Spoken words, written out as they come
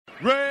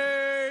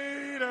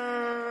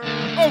Raiders!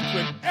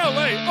 Oakland,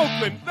 L.A.,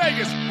 Oakland,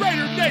 Vegas,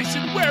 Raider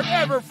Nation,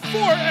 wherever,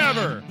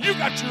 forever. You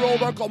got your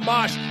old Uncle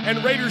Mosh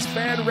and Raiders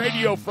Fan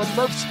Radio from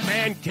Murf's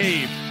Man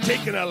Cave,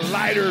 taking a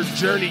lighter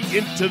journey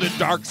into the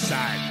dark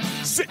side.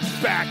 Sit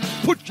back,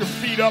 put your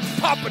feet up,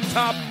 pop a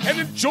top, and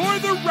enjoy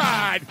the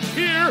ride.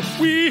 Here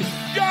we go!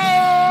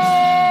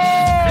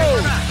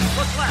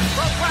 Look left,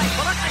 look right,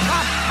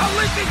 Bolitnikov, a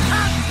leaping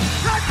pass,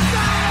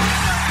 touchdown!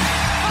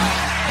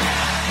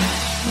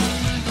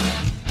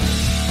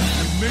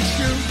 We miss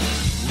you,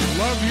 we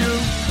love you,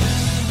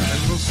 and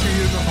we'll see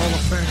you in the Hall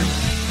of Fame.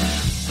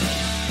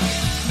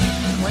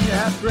 When you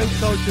have great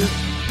coaches,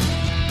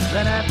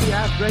 then after you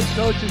have great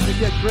coaches, you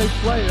get great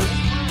players,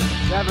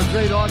 you have a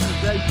great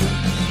organization,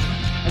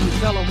 and you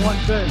tell them one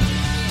thing,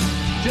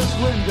 just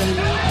win,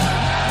 baby.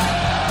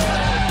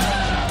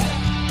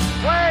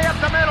 Way up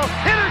the middle,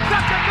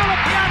 intercepted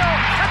Filipiano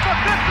at the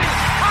 50,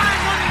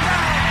 time running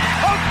down,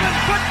 Oakland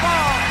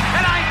football,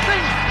 and I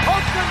think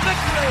Oakland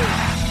victory.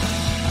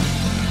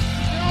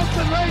 The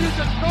Oakland Raiders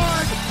have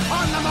scored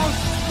on the most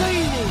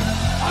zany,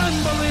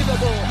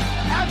 unbelievable,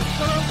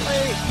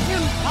 absolutely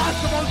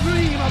impossible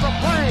dream of a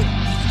play.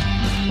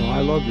 Well, I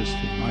love this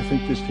team. I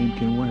think this team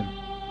can win.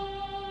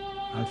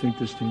 I think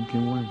this team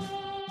can win.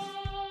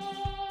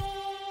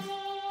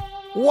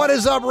 What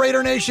is up,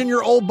 Raider Nation?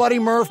 Your old buddy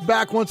Murf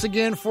back once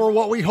again for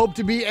what we hope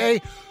to be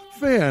a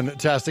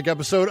fantastic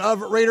episode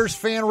of Raiders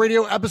Fan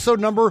Radio,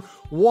 episode number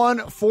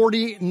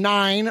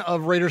 149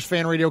 of Raiders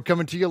Fan Radio,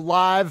 coming to you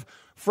live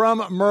from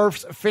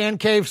Murf's Fan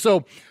Cave.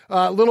 So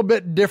a little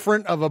bit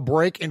different of a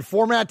break in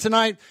format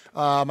tonight.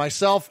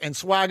 Myself and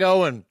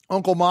Swaggo and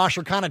Uncle Mosh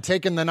are kind of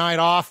taking the night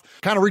off,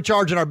 kind of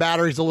recharging our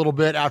batteries a little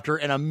bit after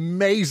an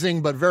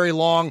amazing but very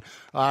long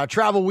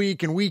travel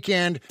week and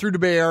weekend through the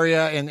Bay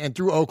Area and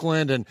through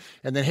Oakland and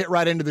then hit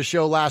right into the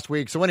show last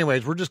week. So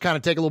anyways, we're just kind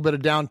of taking a little bit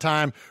of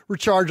downtime,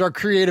 recharge our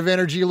creative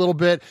energy a little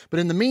bit. But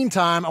in the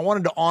meantime, I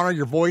wanted to honor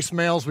your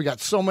voicemails. We got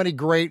so many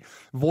great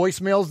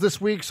voicemails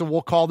this week, so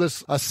we'll call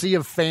this a Sea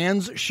of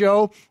Fans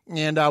show.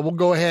 And we'll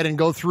go ahead and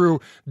go through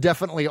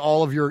definitely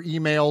all of your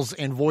emails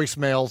and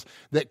voicemails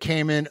that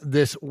came in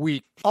this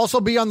week.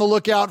 Also be on the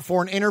lookout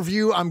for an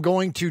interview I'm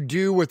going to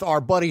do with our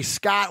buddy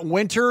Scott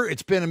Winter.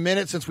 It's been a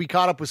minute since we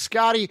caught up with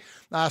Scotty.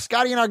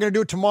 Scotty and I are going to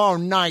do it tomorrow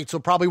night, so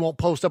probably won't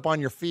post up on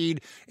your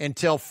feed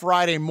until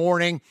Friday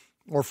morning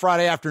or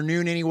Friday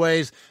afternoon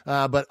anyways,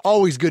 but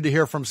always good to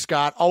hear from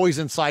Scott, always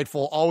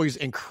insightful, always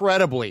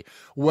incredibly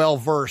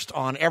well-versed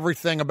on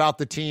everything about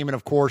the team and,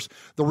 of course,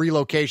 the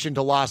relocation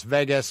to Las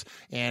Vegas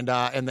and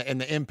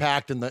the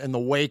impact and the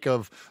wake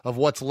of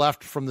what's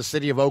left from the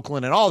city of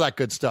Oakland and all that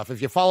good stuff.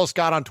 If you follow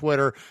Scott on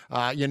Twitter,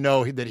 you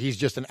know that he's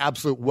just an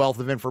absolute wealth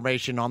of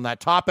information on that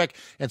topic,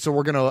 and so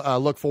we're going to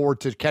look forward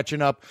to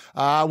catching up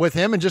with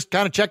him and just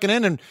kind of checking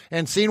in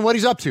and seeing what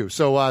he's up to.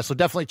 So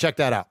definitely check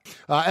that out.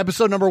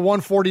 Episode number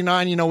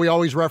 149, you know, we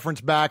always reference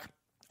back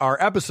our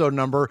episode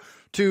number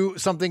to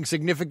something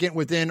significant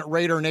within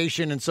Raider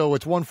Nation, and so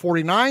it's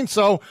 149.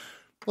 So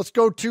let's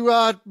go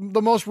to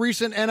the most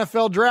recent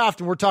NFL draft,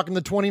 and we're talking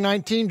the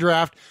 2019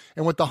 draft.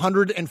 And with the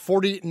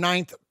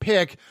 149th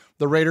pick,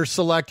 the Raiders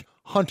select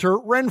Hunter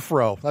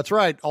Renfrow. That's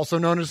right, also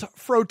known as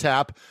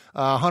Frotap.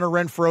 Hunter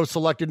Renfrow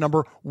selected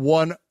number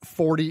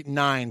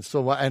 149.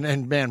 So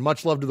and man,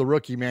 much love to the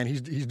rookie, man.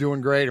 He's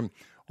doing great, and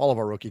all of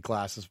our rookie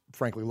class is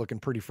frankly looking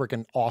pretty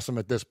freaking awesome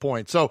at this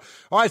point. So,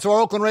 all right, so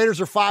our Oakland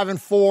Raiders are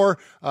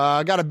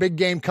 5-4. Got a big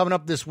game coming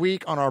up this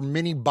week on our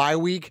mini bye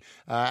week,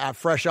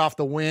 fresh off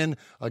the win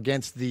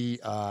against the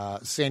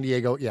San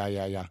Diego,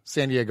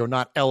 San Diego,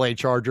 not LA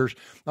Chargers.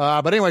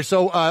 But anyway,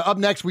 so up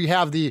next we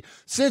have the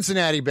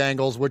Cincinnati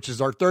Bengals, which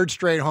is our third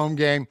straight home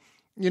game.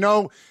 You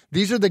know,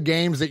 these are the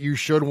games that you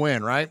should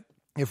win, right?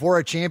 If we're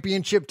a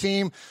championship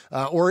team,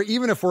 or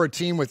even if we're a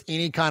team with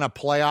any kind of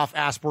playoff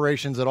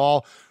aspirations at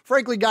all,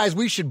 frankly, guys,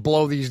 we should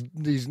blow these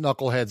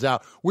knuckleheads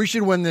out. We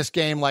should win this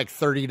game like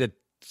 30-6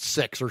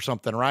 or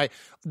something, right?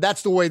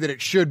 That's the way that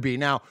it should be.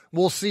 Now,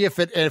 we'll see if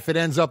it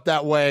ends up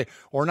that way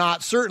or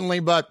not, certainly,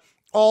 but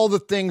all the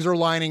things are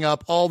lining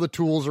up. All the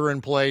tools are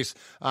in place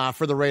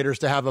for the Raiders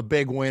to have a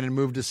big win and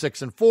move to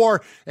 6-4.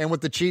 And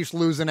with the Chiefs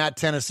losing at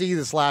Tennessee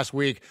this last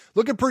week,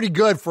 looking pretty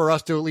good for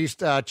us to at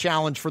least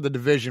challenge for the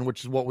division,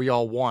 which is what we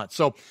all want.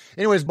 So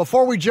anyways,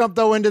 before we jump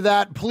though into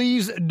that,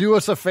 please do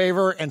us a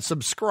favor and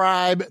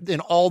subscribe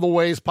in all the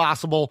ways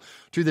possible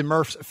to the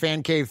Murf's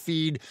Fan Cave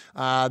feed.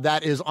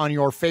 That is on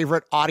your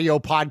favorite audio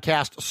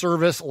podcast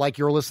service, like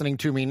you're listening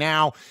to me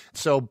now.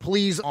 So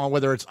please, on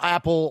whether it's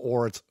Apple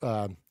or it's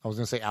I was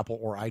going to say Apple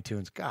or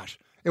iTunes. Gosh,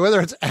 whether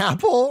it's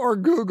Apple or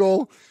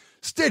Google,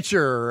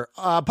 Stitcher,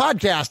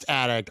 Podcast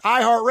Addict,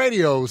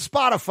 iHeartRadio,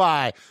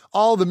 Spotify,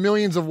 all the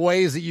millions of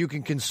ways that you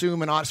can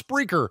consume an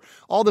Spreaker,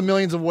 all the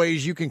millions of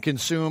ways you can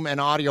consume an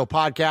audio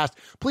podcast.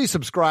 Please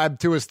subscribe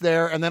to us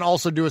there, and then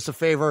also do us a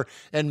favor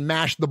and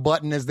mash the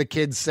button, as the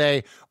kids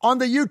say, on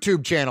the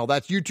YouTube channel.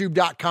 That's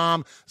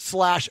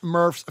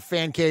youtube.com/Murf's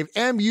Fan Cave,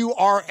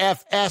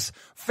 MURFS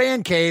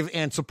Fan Cave,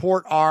 and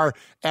support our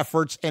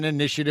efforts and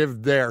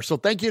initiative there. So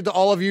thank you to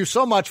all of you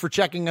so much for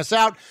checking us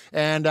out.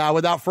 And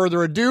without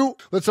further ado,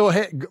 let's go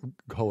ahead.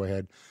 Go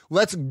ahead.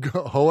 Let's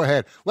go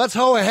ahead. Let's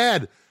go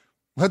ahead.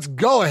 Let's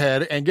go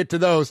ahead and get to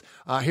those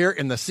here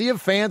in the Sea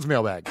of Fans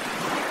mailbag. There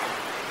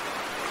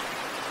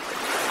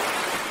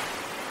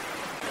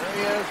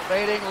he is,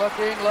 baiting,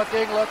 looking.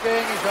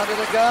 He's under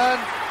the gun.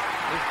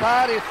 He's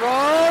caught. He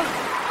throws.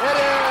 It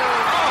is.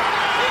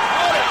 He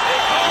caught it.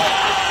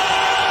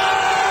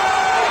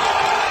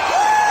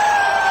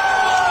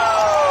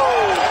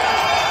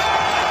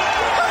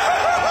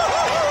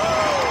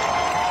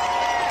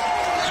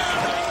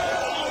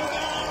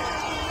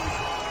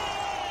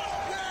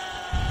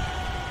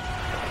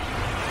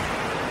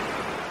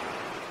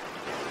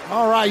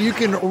 All right, you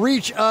can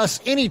reach us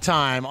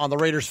anytime on the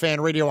Raiders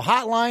Fan Radio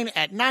Hotline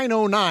at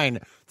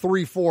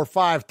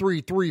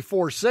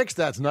 909-345-3346.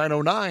 That's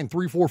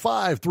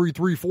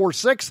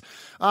 909-345-3346.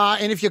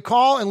 And if you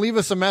call and leave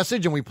us a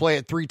message and we play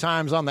it 3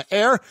 times on the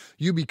air,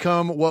 you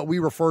become what we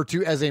refer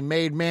to as a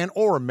made man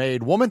or a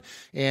made woman.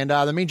 And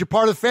that means you're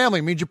part of the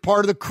family, means you're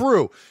part of the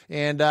crew.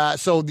 And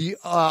so the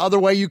other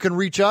way you can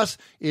reach us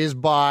is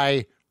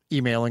by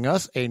emailing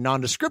us a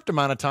nondescript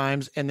amount of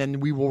times, and then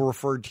we will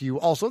refer to you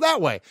also that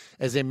way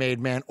as a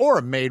made man or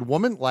a made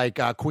woman, like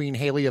Queen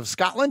Haley of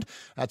Scotland.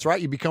 That's right,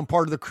 you become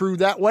part of the crew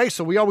that way.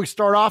 So we always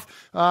start off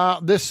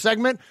this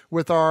segment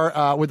with our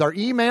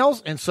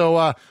emails, and so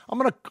I'm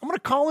gonna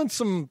call in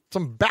some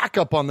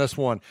backup on this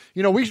one.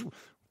 You know,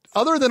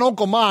 other than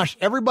Uncle Mosh,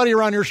 everybody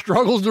around here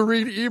struggles to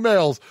read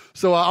emails.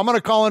 So I'm going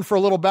to call in for a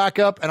little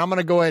backup, and I'm going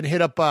to go ahead and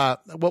hit up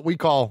what we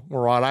call,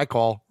 or what I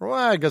call, or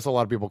I guess a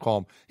lot of people call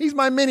him. He's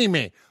my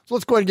mini-me. So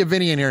let's go ahead and get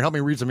Vinny in here and help me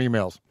read some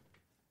emails.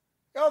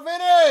 Yo,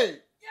 Vinny!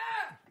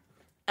 Yeah!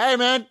 Hey,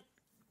 man.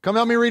 Come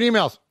help me read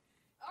emails.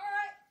 All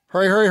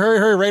right.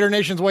 Hurry. Raider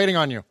Nation's waiting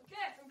on you.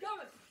 Okay, I'm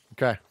coming.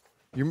 Okay.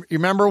 You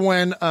remember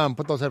when,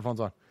 put those headphones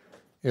on.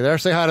 You there?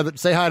 Say hi to the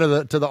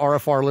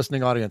RFR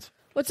listening audience.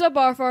 What's up,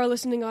 RFR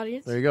listening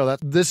audience? There you go.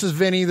 This is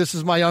Vinny. This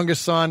is my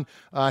youngest son.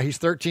 He's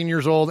 13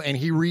 years old, and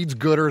he reads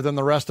gooder than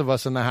the rest of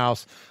us in the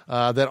house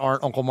that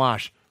aren't Uncle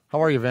Mosh.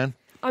 How are you, Vin?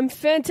 I'm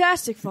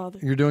fantastic, Father.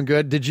 You're doing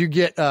good. Did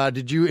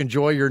you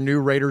enjoy your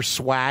new Raiders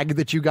swag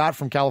that you got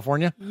from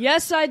California?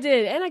 Yes, I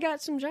did. And I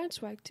got some Giant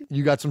swag, too.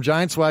 You got some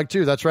Giant swag,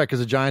 too. That's right, because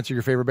the Giants are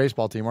your favorite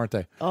baseball team, aren't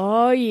they?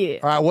 Oh, yeah.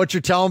 All right, what you're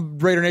telling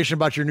Raider Nation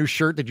about your new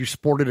shirt that you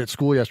sported at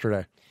school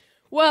yesterday?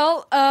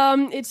 Well,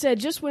 it said,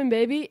 just win,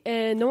 baby,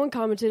 and no one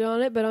commented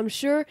on it, but I'm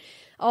sure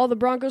all the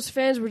Broncos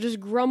fans were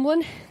just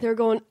grumbling. They're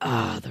going,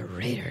 the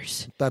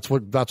Raiders. That's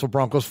what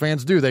Broncos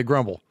fans do. They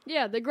grumble.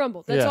 Yeah, they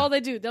grumble. That's all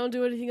they do. They don't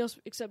do anything else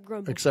except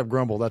grumble. Except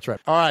grumble, that's right.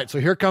 All right, so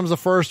here comes the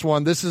first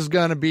one. This is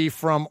going to be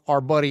from our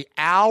buddy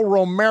Al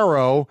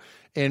Romero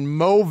in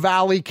Mo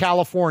Valley,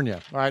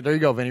 California. All right, there you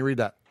go, Vinny. Read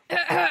that.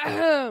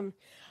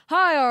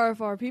 Hi,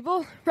 RFR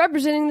people.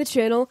 Representing the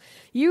channel,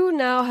 you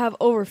now have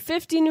over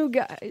 50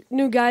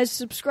 new guys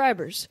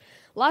subscribers.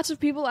 Lots of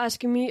people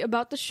asking me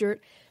about the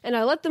shirt, and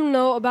I let them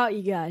know about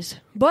you guys.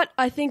 But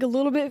I think a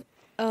little bit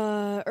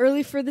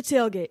early for the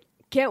tailgate.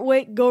 Can't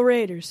wait, go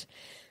Raiders.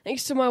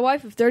 Thanks to my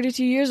wife of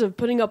 32 years of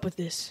putting up with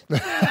this.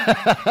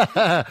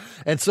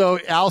 And so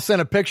Al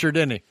sent a picture,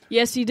 didn't he?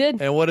 Yes, he did.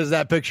 And what is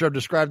that picture of?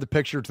 Describe the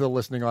picture to the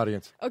listening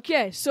audience.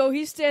 Okay, so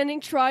he's standing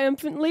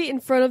triumphantly in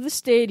front of the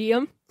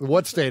stadium.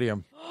 What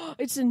stadium?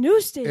 It's a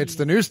new stadium. It's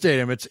the new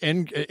stadium. It's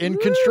in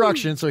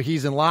construction, so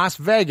he's in Las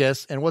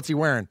Vegas. And what's he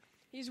wearing?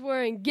 He's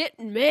wearing Get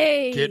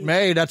Made. Get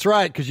Made, that's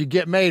right, because you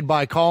get made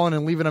by calling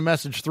and leaving a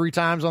message 3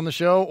 times on the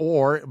show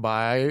or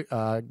by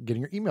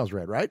getting your emails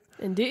read, right?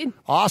 Indeed.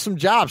 Awesome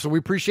job. So we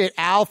appreciate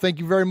Al. Thank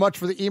you very much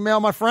for the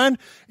email, my friend.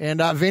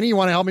 And Vinny, you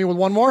want to help me with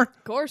one more?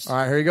 Of course. All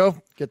right, here you go.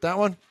 Get that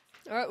one.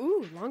 All right,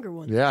 ooh, longer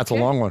one. Yeah, it's a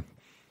long one.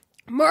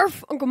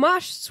 Murf, Uncle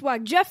Mosh,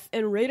 Swag Jeff,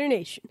 and Raider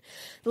Nation.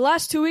 The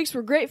last 2 weeks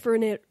were great for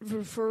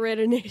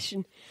Raider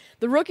Nation.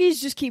 The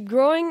rookies just keep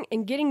growing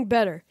and getting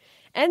better.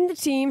 And the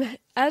team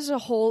as a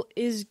whole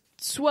is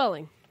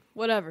swelling.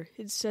 Whatever.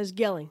 It says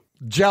gelling.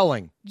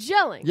 Gelling.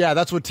 Yeah,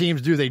 that's what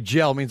teams do. They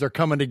gel. It means they're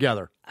coming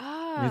together.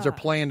 It means they're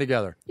playing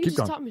together. You Keep just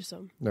going. taught me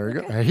something. There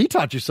you go. Hey, he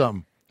taught you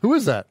something. Who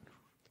is that?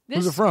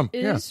 Who's it from?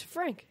 Is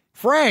Frank.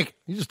 Frank.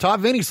 You just taught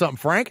Vinny something,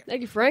 Frank.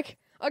 Thank you, Frank.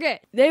 Okay,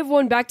 they've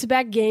won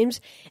back-to-back games,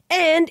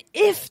 and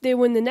if they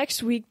win the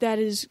next week, that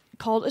is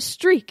called a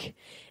streak.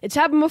 It's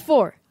happened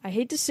before. I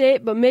hate to say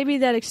it, but maybe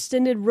that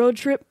extended road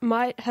trip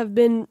might have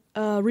been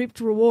reaped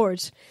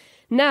rewards.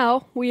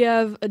 Now, we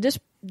have a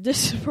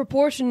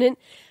disproportionate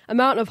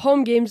amount of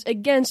home games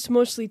against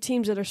mostly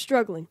teams that are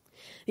struggling.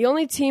 The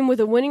only team with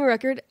a winning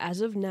record,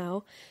 as of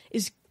now,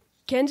 is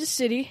Kansas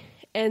City,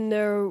 and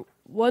their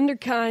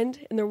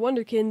wonderkind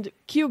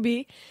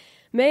QB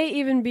may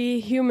even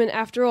be human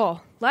after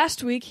all.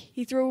 Last week,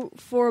 he threw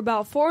for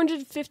about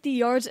 450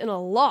 yards and a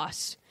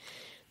loss.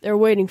 They're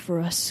waiting for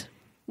us.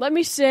 Let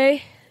me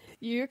say,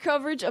 your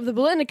coverage of the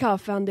Biletnikoff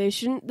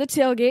Foundation, the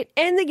tailgate,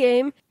 and the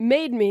game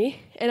made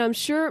me, and I'm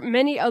sure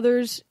many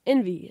others,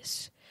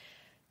 envious.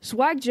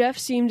 Swag Jeff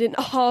seemed in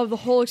awe of the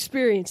whole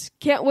experience.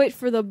 Can't wait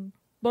for the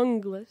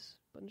Bungles.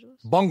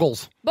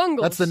 Bungles.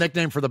 Bungles. That's the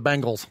nickname for the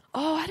Bengals.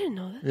 Oh, I didn't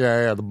know that.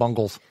 Yeah, the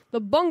Bungles.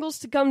 The Bungles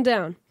to come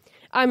down.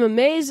 I'm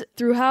amazed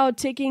through how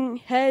talking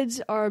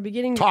heads are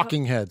beginning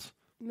Talking heads.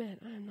 Man,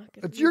 I'm not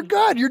good. You're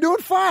good. You're doing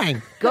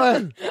fine. Go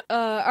ahead. All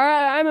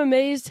right, I'm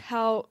amazed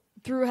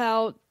through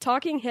how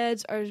talking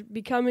heads are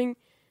beginning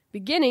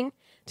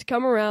to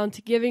come around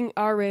to giving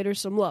our Raiders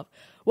some love.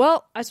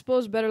 Well, I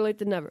suppose better late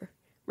than never.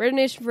 Raider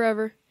Nation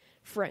forever,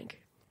 Frank.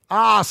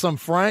 Awesome,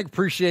 Frank.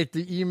 Appreciate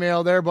the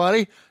email there,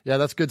 buddy. Yeah,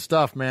 that's good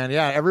stuff, man.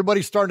 Yeah,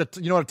 everybody's starting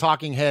to, you know what a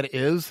talking head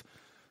is?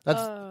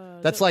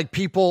 That's like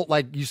people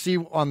like you see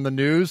on the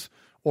news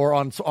or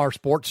on our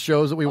sports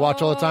shows that we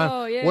watch all the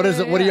time. Yeah, what is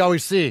it? yeah. What do you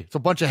always see? It's a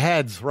bunch of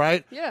heads,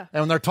 right? Yeah.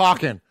 And when they're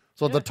talking.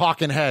 So the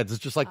talking heads,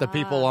 it's just like the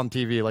people on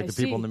TV, like the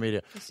people in the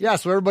media. Yeah,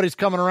 so everybody's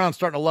coming around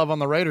starting to love on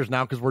the Raiders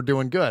now because we're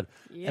doing good.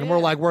 Yeah. And we're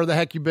like, where the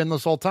heck you been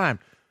this whole time?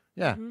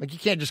 Yeah, like you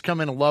can't just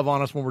come in and love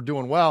on us when we're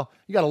doing well.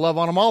 You got to love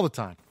on them all the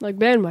time. Like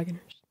bandwagoners.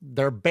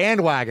 They're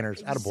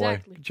bandwagoners. Exactly.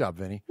 Attaboy. Good job,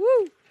 Vinny.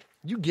 Woo!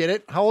 You get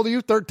it. How old are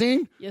you?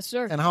 13? Yes,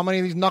 sir. And how many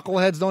of these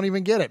knuckleheads don't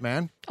even get it,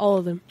 man? All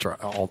of them.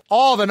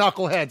 All the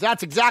knuckleheads.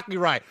 That's exactly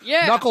right.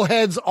 Yeah.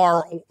 Knuckleheads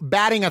are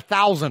batting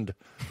 1,000.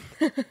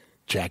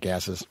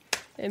 Jackasses.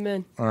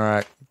 Amen. All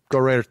right. Go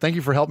Raiders. Thank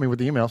you for helping me with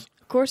the emails.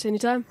 Of course,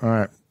 anytime. All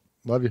right.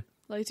 Love you.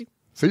 Love you too.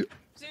 See you.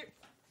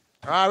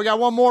 All right. We got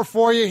one more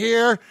for you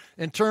here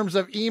in terms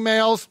of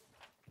emails.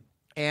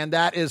 And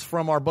that is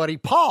from our buddy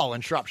Paul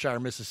in Shropshire,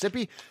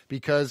 Mississippi,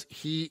 because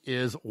he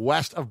is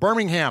west of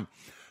Birmingham.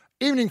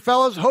 Evening,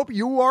 fellas. Hope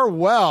you are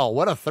well.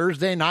 What a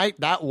Thursday night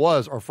that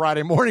was, or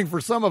Friday morning for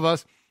some of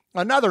us.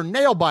 Another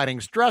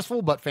nail-biting,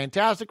 stressful, but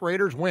fantastic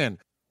Raiders win.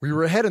 We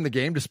were ahead in the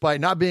game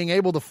despite not being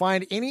able to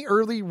find any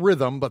early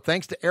rhythm, but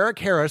thanks to Eric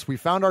Harris, we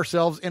found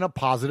ourselves in a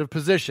positive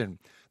position.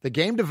 The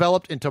game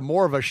developed into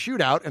more of a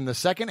shootout in the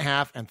second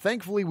half, and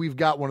thankfully we've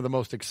got one of the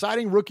most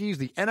exciting rookies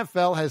the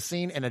NFL has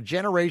seen in a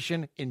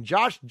generation in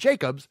Josh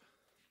Jacobs,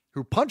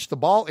 who punched the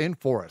ball in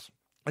for us.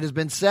 It has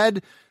been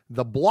said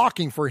the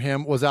blocking for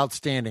him was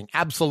outstanding.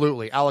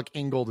 Absolutely. Alec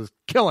Ingold is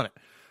killing it.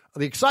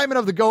 The excitement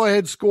of the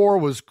go-ahead score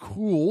was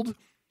cooled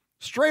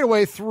straight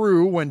away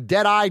through when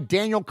dead-eye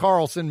Daniel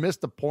Carlson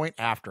missed the point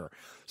after.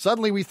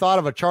 Suddenly we thought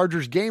of a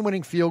Chargers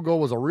game-winning field goal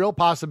was a real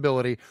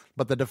possibility,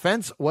 but the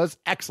defense was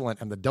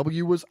excellent and the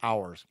W was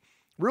ours.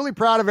 Really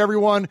proud of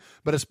everyone,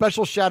 but a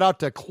special shout-out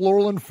to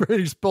Clorland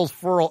Freddie spells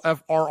Furl,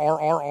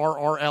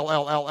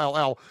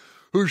 F-R-R-R-R-L-L-L-L-L,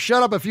 who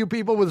shut up a few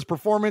people with his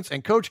performance,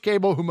 and Coach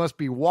Capo, who must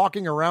be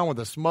walking around with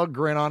a smug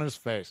grin on his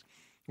face.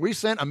 We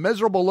sent a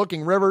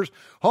miserable-looking Rivers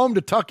home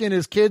to tuck in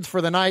his kids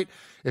for the night.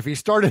 If he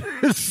started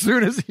as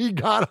soon as he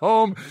got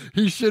home,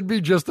 he should be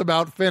just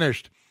about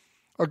finished.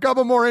 A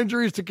couple more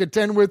injuries to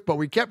contend with, but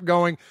we kept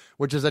going,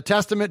 which is a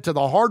testament to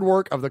the hard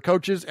work of the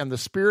coaches and the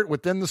spirit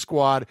within the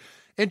squad.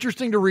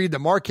 Interesting to read that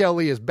Markel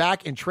Lee is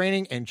back in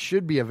training and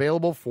should be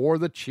available for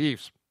the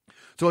Chiefs.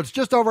 So it's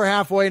just over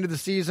halfway into the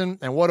season,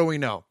 and what do we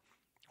know?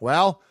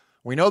 Well,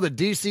 we know that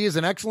DC is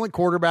an excellent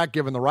quarterback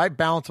given the right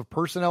balance of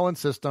personnel and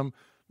system,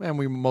 and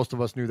most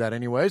of us knew that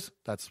anyways.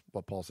 That's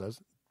what Paul says,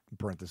 in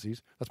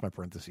parentheses. That's my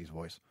parentheses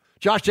voice.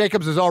 Josh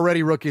Jacobs is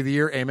already Rookie of the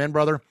Year. Amen,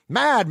 brother.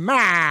 Mad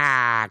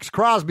Max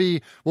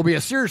Crosby will be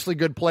a seriously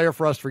good player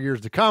for us for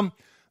years to come.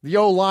 The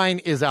O-line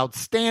is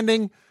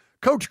outstanding.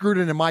 Coach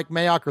Gruden and Mike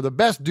Mayock are the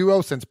best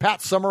duo since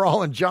Pat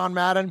Summerall and John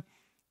Madden.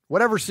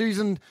 Whatever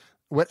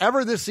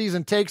this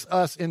season takes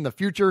us in the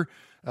future,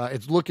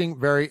 it's looking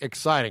very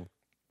exciting.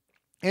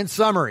 In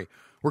summary,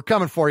 we're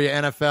coming for you,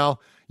 NFL.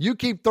 You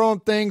keep throwing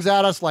things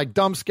at us like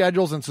dumb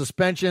schedules and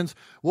suspensions.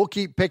 We'll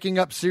keep picking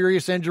up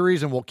serious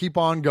injuries, and we'll keep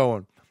on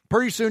going.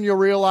 Pretty soon you'll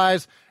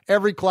realize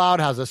every cloud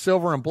has a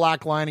silver and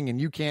black lining,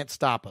 and you can't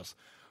stop us.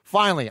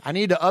 Finally, I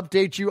need to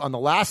update you on the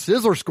last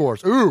Sizzler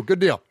scores. Ooh, good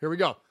deal. Here we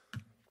go.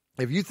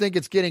 If you think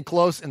it's getting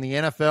close in the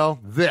NFL,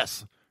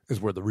 this is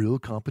where the real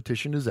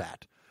competition is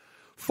at.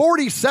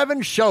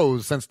 47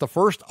 shows since the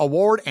first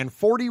award and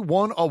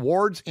 41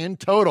 awards in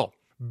total.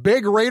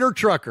 Big Raider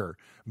Trucker,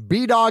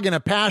 B-Dog in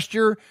a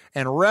Pasture,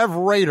 and Rev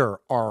Raider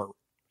are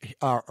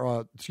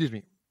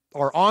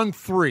on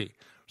 3.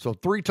 So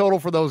 3 total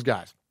for those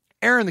guys.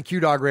 Aaron the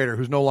Q-Dog Raider,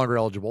 who's no longer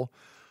eligible.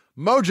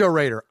 Mojo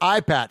Raider, Eye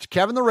Patch,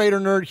 Kevin the Raider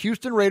Nerd,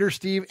 Houston Raider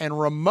Steve, and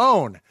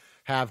Ramon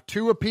have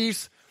 2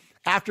 apiece.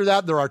 After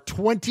that, there are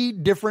 20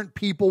 different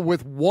people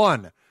with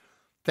 1.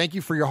 Thank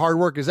you for your hard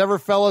work as ever,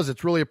 fellas.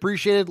 It's really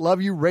appreciated.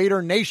 Love you,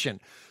 Raider Nation.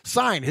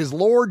 Signed, His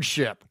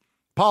Lordship,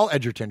 Paul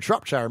Edgerton,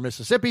 Shropshire,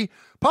 Mississippi,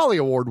 Polly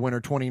Award winner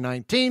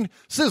 2019,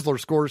 Sizzler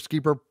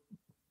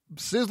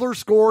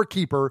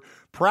scorekeeper,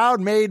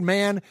 proud made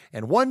man,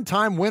 and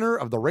one-time winner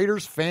of the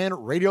Raiders Fan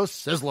Radio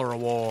Sizzler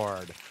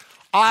Award.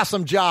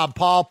 Awesome job,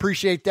 Paul.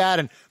 Appreciate that.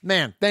 And,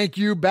 man, thank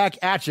you. Back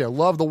at you.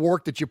 Love the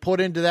work that you put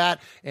into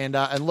that, and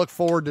look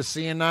forward to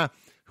seeing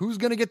who's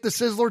going to get the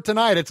Sizzler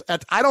tonight.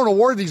 I don't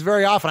award these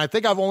very often. I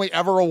think I've only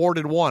ever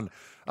awarded 1.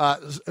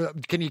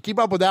 Can you keep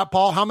up with that,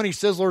 Paul? How many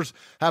Sizzlers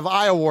have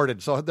I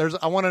awarded? So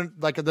I want to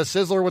like the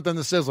Sizzler within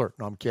the Sizzler.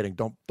 No, I'm kidding.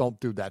 Don't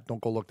do that.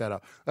 Don't go look that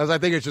up. As I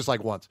think it's just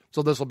like once.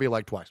 So this will be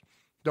like twice.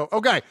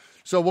 Okay.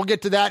 So we'll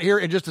get to that here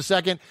in just a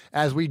second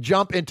as we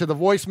jump into the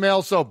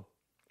voicemail. So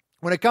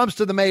when it comes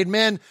to the made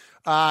men,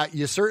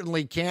 You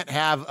certainly can't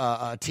have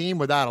a team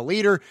without a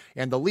leader,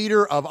 and the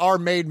leader of our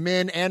made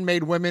men and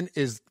made women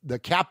is the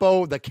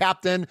Capo, the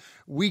captain.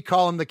 We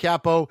call him the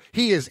Capo.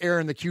 He is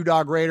Aaron the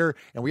Q-Dog Raider,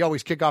 and we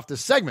always kick off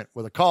this segment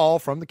with a call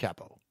from the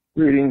Capo.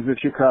 Greetings,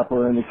 it's your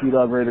Capo and the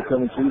Q-Dog Raider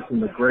coming to you from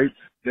the great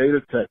state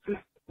of Texas.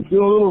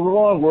 Doing a little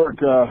lawn work.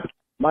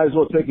 Might as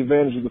well take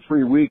advantage of the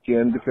free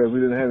weekend because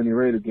we didn't have any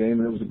Raider game,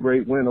 and it was a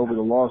great win over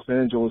the Los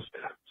Angeles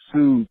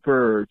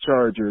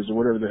Superchargers, or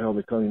whatever the hell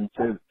they claim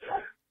that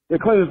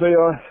they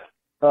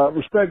are.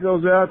 Respect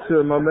goes out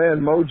to my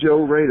man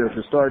Mojoe Raider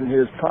for starting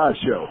his pod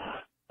show.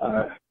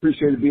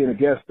 Appreciated being a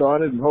guest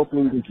on it, and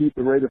hopefully we can keep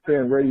the Raider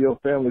Fan Radio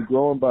family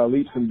growing by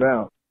leaps and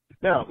bounds.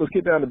 Now, let's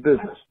get down to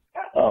business.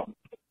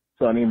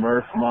 Sonny,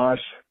 Murf, Mosh,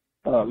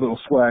 little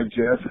swag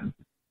Jeff,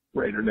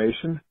 Raider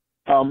Nation.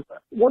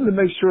 Wanted to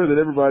make sure that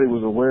everybody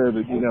was aware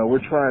that,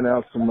 we're trying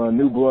out some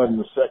new blood in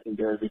the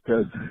secondary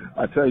because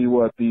I tell you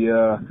what,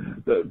 the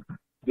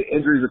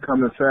injuries are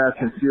coming fast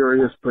and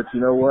furious, but you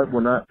know what?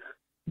 We're not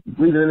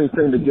leaving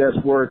anything to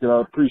guesswork, and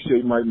I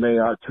appreciate Mike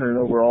Mayock turning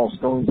over all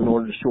stones in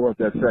order to shore up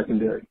that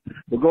secondary.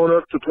 We're going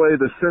up to play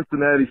the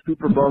Cincinnati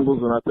Super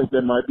Bungles, and I think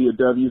that might be a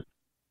W.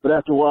 But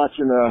after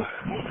watching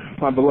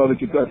my beloved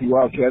Kentucky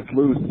Wildcats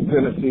lose to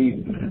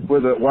Tennessee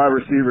with a wide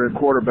receiver and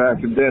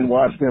quarterback, and then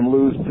watch them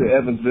lose to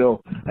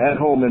Evansville at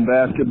home in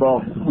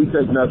basketball, we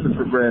take nothing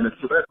for granted.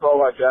 So that's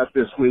all I got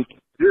this week.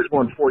 Here's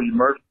one for you,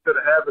 Murph. Instead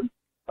of having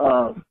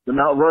the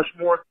Mount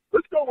Rushmore,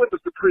 let's go with the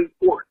Supreme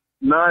Court.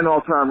 9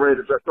 all-time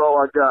Raiders. That's all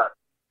I got.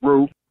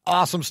 Rue.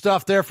 Awesome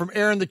stuff there from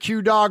Aaron the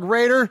Q-Dog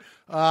Raider.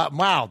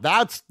 Wow,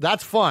 that's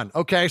fun.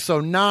 Okay,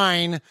 so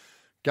 9.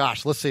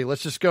 Gosh, let's see.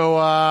 Let's just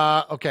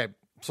go. Okay.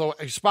 So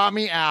spot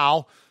me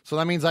Al. So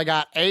that means I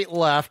got 8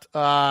 left.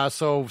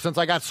 So since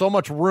I got so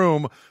much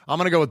room, I'm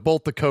going to go with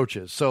both the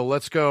coaches. So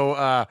let's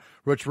go,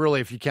 which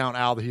really, if you count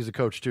Al, he's a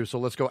coach too. So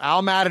let's go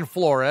Al, Matt, and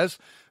Flores.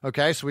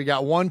 Okay, so we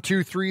got 1,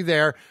 2, 3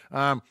 there.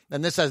 And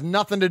this has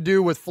nothing to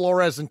do with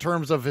Flores in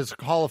terms of his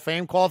Hall of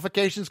Fame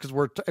qualifications,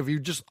 because if you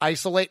just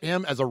isolate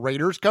him as a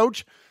Raiders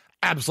coach,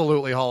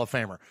 absolutely Hall of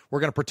Famer.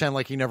 We're going to pretend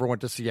like he never went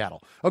to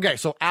Seattle. Okay,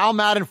 so Al,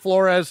 Matt, and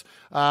Flores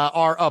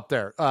are up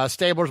there.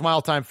 Stabler's my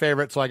all-time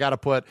favorite, so I got to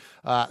put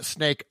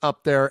Snake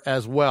up there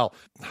as well.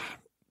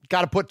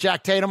 Got to put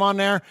Jack Tatum on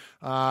there.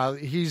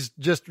 He's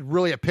just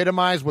really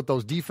epitomized what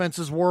those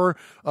defenses were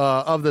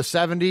of the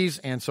 70s,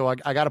 and so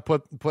I got to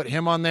put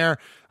him on there.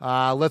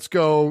 Let's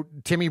go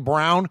Timmy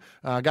Brown.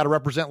 Got to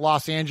represent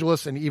Los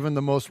Angeles and even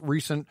the most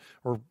recent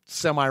or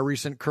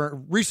semi-recent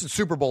recent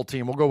Super Bowl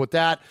team. We'll go with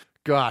that.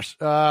 Gosh,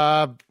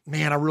 man,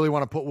 I really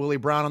want to put Willie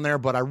Brown on there,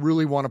 but I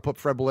really want to put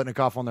Fred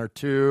Biletnikoff on there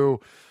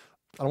too.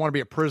 I don't want to be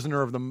a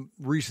prisoner of the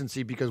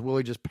recency because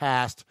Willie just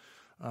passed.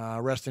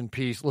 Rest in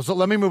peace. So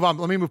let me move on.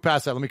 Let me move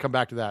past that. Let me come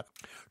back to that.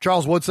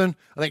 Charles Woodson.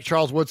 I think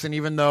Charles Woodson,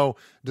 even though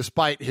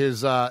despite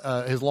his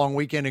long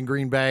weekend in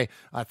Green Bay,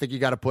 I think you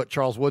got to put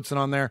Charles Woodson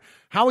on there.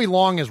 Howie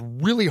Long is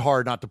really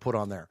hard not to put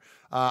on there.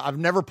 I've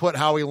never put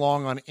Howie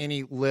Long on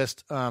any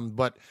list,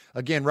 but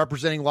again,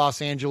 representing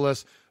Los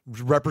Angeles,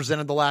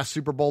 represented the last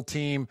Super Bowl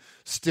team,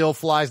 still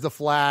flies the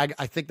flag.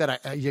 I think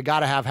that you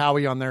got to have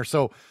Howie on there.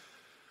 So,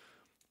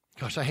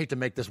 gosh, I hate to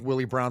make this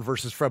Willie Brown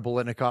versus Fred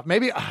Biletnikoff.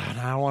 Maybe I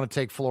don't want to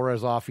take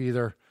Flores off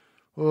either.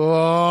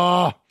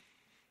 Oh,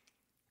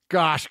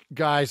 gosh,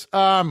 guys.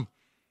 I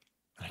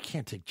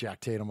can't take Jack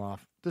Tatum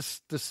off.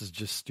 This is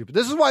just stupid.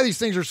 This is why these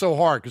things are so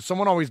hard, because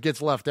someone always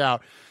gets left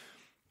out.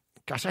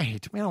 Gosh, I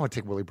don't want to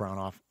take Willie Brown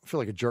off. I feel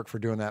like a jerk for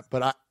doing that,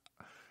 but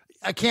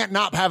I can't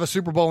not have a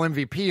Super Bowl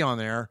MVP on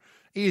there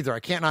either. I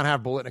can't not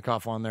have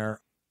Biletnikoff on there.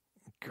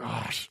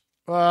 Gosh.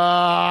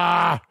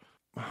 I'm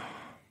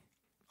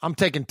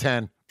taking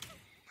 10.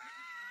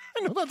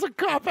 I know that's a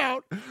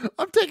cop-out.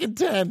 I'm taking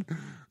 10.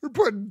 We're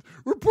putting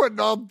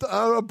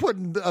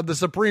the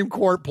Supreme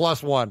Court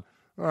 +1. All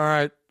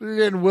right. You're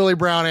getting Willie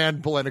Brown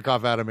and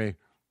Biletnikoff out of me.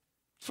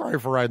 Sorry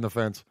for riding the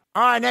fence.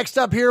 All right, next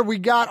up here, we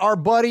got our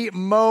buddy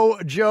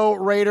Mojoe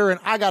Raider, and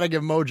I got to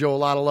give Mojoe a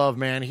lot of love,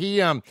 man.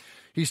 He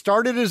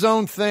started his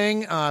own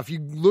thing. If you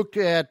look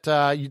at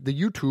the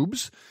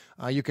YouTubes,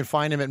 you can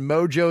find him at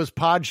Mojoe's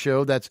Pod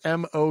Show. That's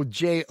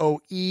Mojoes,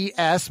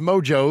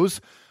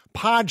 Mojoe's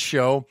Pod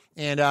Show.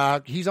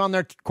 And he's on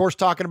there, of course,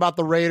 talking about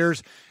the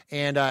Raiders.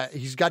 And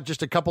he's got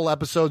just a couple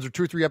episodes or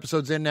 2 or 3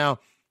 episodes in now.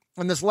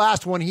 And this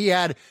last one, he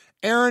had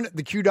Aaron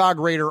the Q-Dog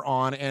Raider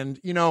on. And,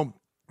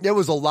 it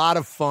was a lot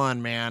of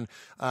fun, man,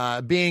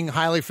 being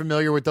highly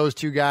familiar with those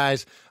two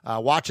guys,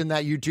 watching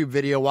that YouTube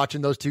video,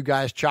 watching those two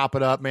guys chop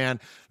it up, man.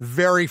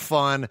 Very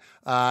fun.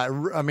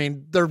 I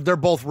mean, they're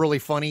both really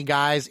funny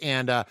guys.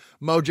 And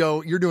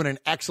Mojoe, you're doing an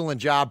excellent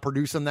job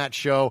producing that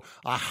show.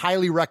 I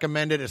highly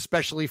recommend it,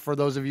 especially for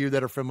those of you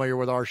that are familiar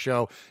with our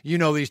show. You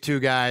know these two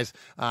guys,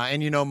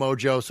 and you know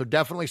Mojoe, so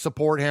definitely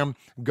support him.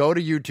 Go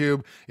to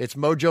YouTube. It's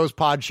Mojoe's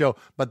Pod Show.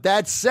 But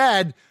that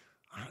said,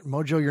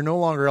 Mojo, you're no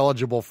longer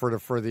eligible for the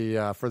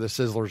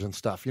Sizzlers and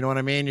stuff. You know what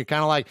I mean? You're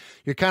kind of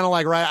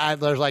like right.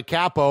 There's like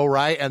Capo,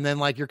 right? And then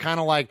like you're kind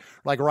of like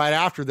right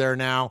after there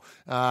now.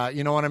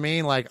 You know what I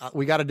mean? Like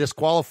we got to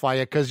disqualify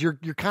you because you're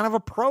kind of a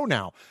pro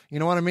now. You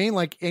know what I mean?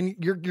 Like, and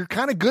you're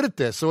kind of good at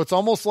this. So it's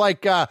almost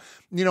like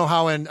you know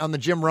how on the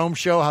Jim Rome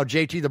show, how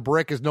JT the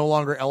Brick is no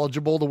longer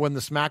eligible to win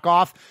the Smack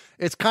Off.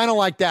 It's kind of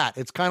like that.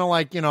 It's kind of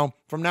like, you know,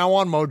 from now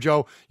on,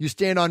 Mojo, you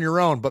stand on your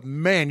own. But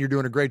man, you're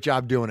doing a great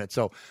job doing it.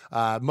 So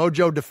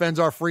Mojo defends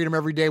our freedom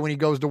every day when he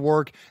goes to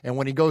work, and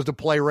when he goes to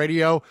play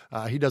radio,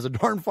 he does a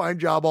darn fine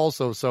job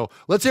also. So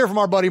let's hear from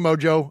our buddy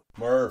Mojo.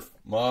 Murf,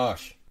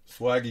 Mosh,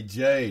 Swaggy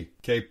J,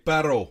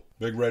 Capo,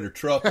 Big Raider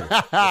Trucker,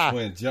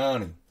 Twin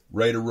Johnny,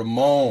 Raider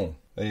Ramon.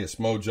 Hey, it's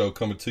Mojo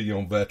coming to you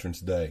on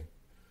Veterans Day.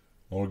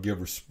 I want to give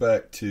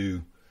respect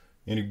to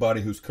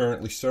anybody who's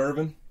currently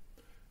serving,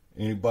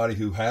 anybody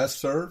who has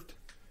served,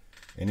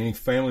 and any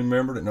family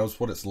member that knows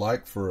what it's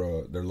like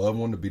for their loved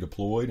one to be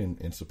deployed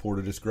in support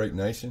of this great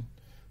nation.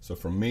 So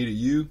from me to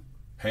you,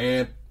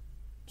 hand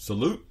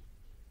salute.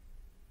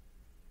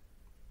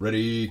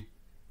 Ready,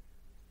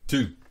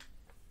 2.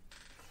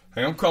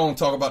 Hey, I'm calling to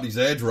talk about these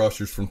edge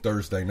rushers from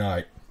Thursday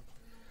night.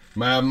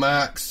 Mad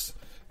Max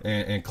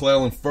and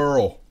Clellan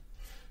Ferrell.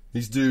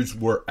 These dudes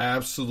were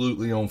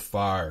absolutely on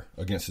fire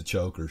against the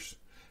Chokers.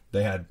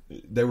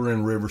 They were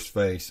in Rivers'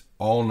 face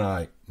all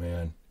night,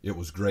 man. It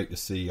was great to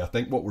see. I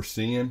think what we're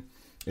seeing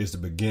is the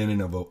beginning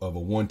of a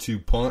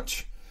 1-2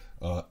 punch.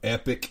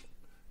 Epic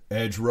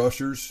edge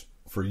rushers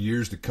for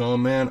years to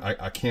come, man.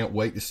 I can't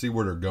wait to see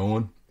where they're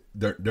going.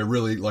 They're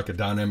really like a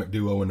dynamic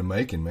duo in the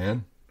making,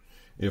 man.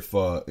 If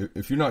you're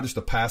not just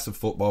a passive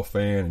football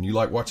fan and you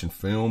like watching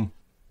film,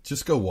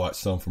 just go watch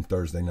some from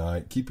Thursday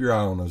night. Keep your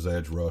eye on those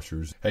edge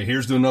rushers. Hey,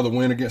 here's to another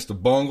win against the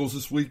Bungles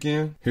this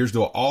weekend. Here's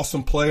to an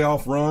awesome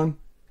playoff run.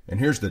 And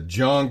here's to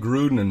John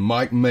Gruden and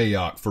Mike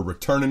Mayock for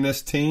returning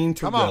this team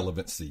to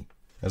relevancy.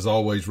 As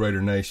always,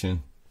 Raider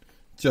Nation,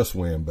 just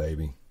win,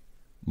 baby.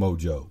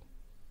 Mojo,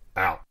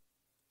 out.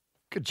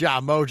 Good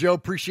job, Mojo.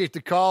 Appreciate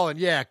the call. And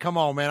yeah, come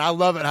on, man. I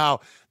love it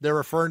how they're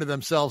referring to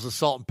themselves as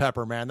Salt and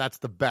Pepper, man. That's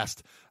the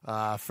best.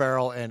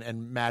 Farrell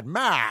and Mad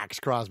Max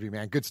Crosby,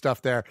 man. Good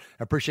stuff there.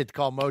 I appreciate the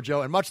call,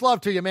 Mojo. And much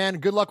love to you, man.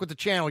 Good luck with the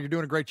channel. You're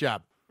doing a great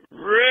job.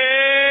 Raiders!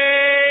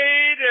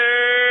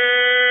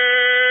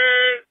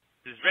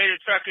 This is Raider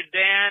Trucker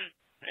Dan.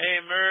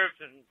 Hey, Murf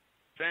and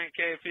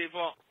 10K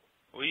people.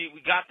 We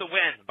got the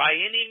win. By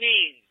any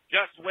means,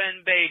 just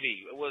win,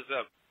 baby. It was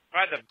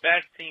probably the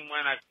best team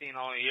win I've seen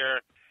all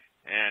year.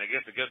 And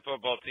against a good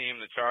football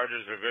team, the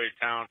Chargers are very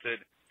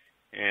talented.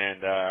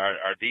 And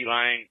our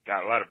D-line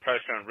got a lot of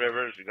pressure on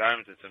Rivers. We got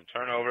him to some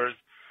turnovers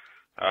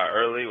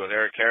early with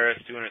Eric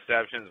Harris, 2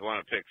 interceptions, 1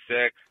 a pick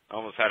 6.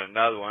 Almost had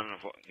another one.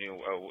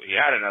 He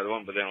had another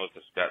one, but then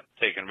got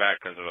taken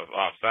back because of an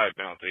offside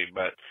penalty.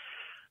 But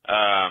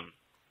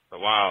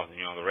wow,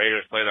 the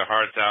Raiders played their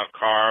hearts out.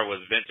 Carr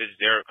was vintage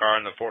Derek Carr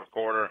in the fourth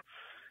quarter.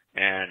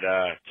 And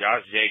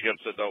Josh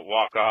Jacobs with the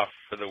walk-off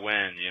for the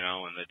win,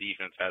 and the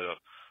defense had a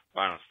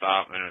final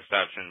stop,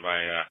 interception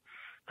by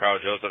Carl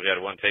Joseph. He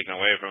had one taken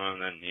away from him,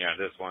 and then he had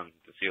this one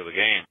to seal the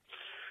game.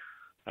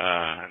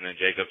 And then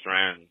Jacobs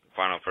ran the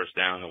final first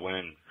down to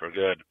win for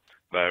good.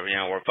 But,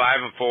 we're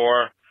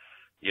 5-4.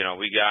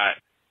 We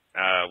got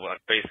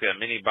basically a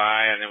mini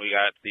bye, and then we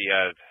got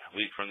the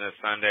week from this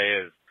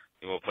Sunday is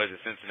we'll play the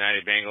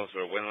Cincinnati Bengals,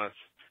 who are winless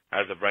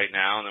as of right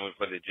now, and then we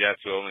play the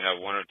Jets, who only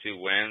have 1 or 2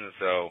 wins.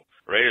 So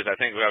Raiders, I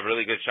think we have a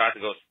really good shot to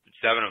go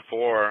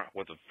 7-4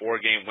 with a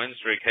 4-game win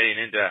streak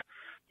heading into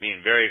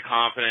being very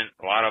confident,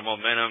 a lot of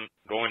momentum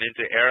going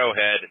into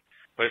Arrowhead,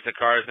 place the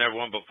Cards never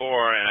won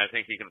before, and I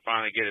think he can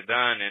finally get it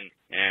done.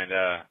 And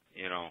I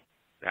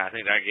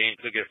think that game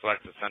could get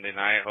flexed to Sunday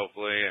night,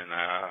 hopefully, and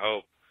I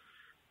hope,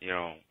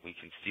 we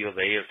can steal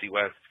the AFC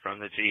West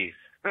from the Chiefs.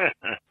 But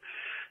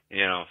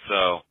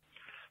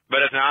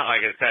if not,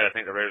 like I said, I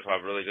think the Raiders will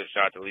have a really good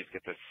shot to at least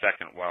get the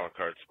second wild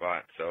card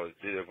spot. So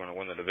it's either going to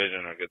win the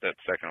division or get that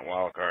second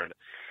wild card.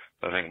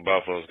 I think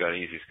Buffalo's got an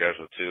easy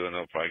schedule too, and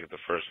they'll probably get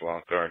the first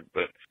wild card.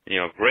 But,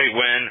 great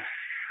win.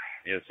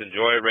 Let's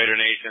enjoy it, Raider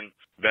Nation.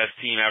 Best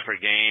team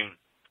effort game.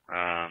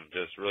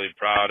 Just really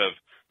proud of,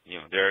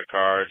 Derek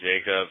Carr,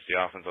 Jacobs, the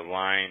offensive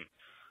line,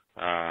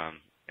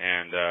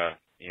 and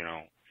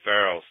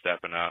Farrell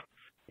stepping up,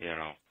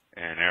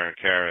 and Eric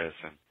Harris,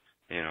 and,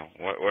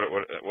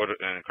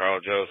 and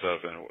Carl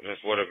Joseph, and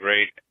just what a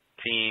great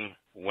team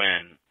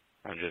win.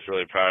 I'm just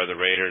really proud of the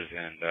Raiders,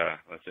 and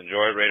let's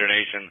enjoy Raider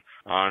Nation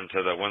on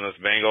to the winless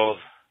Bengals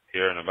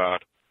here in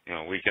about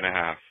a week and a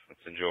half.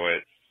 Let's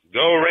enjoy it.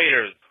 Go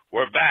Raiders!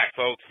 We're back,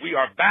 folks. We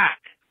are back.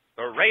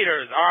 The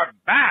Raiders are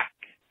back.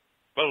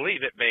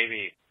 Believe it,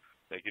 baby.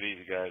 Take it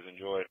easy, guys.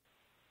 Enjoy it.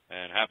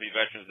 And happy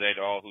Veterans Day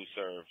to all who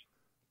served.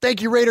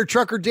 Thank you, Raider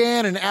Trucker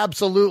Dan, and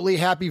absolutely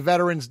happy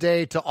Veterans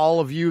Day to all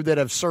of you that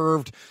have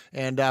served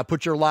and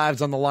put your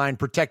lives on the line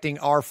protecting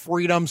our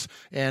freedoms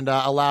and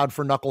allowed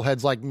for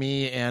knuckleheads like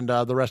me and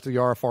the rest of the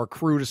RFR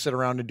crew to sit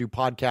around and do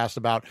podcasts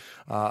about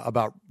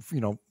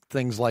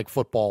things like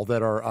football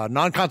that are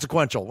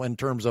non-consequential in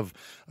terms of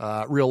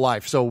real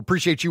life. So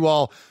appreciate you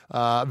all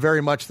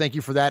very much. Thank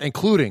you for that,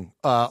 including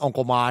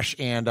Uncle Mosh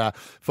and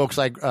folks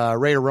like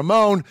Raider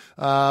Ramon,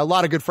 a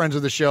lot of good friends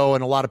of the show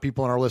and a lot of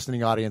people in our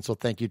listening audience. So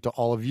thank you to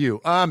all of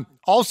you.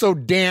 Also,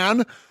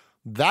 Dan,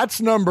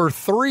 that's number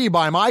 3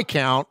 by my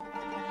count.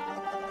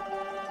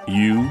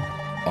 You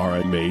are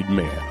a made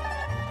man.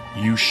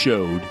 You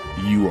showed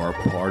you are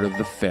part of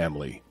the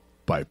family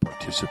by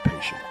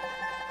participation.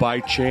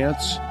 By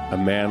chance, a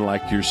man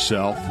like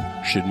yourself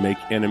should make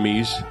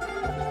enemies,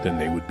 then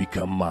they would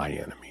become my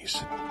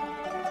enemies.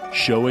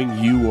 Showing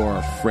you are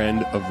a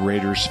friend of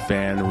Raiders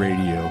Fan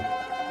Radio,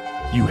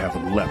 you have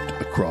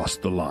leapt across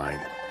the line.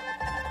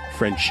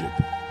 Friendship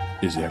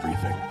is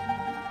everything.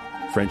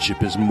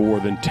 Friendship is more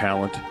than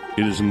talent.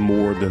 It is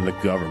more than the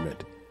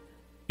government.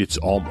 It's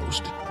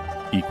almost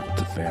equal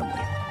to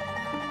family.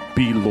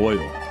 Be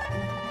loyal.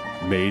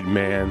 Made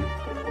man,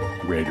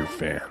 Raider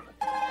fan.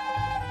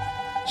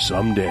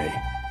 Someday,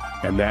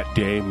 and that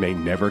day may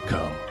never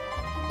come,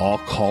 I'll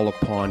call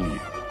upon you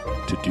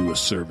to do a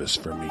service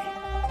for me.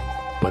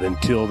 But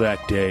until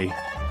that day,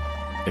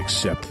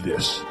 accept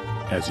this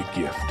as a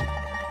gift.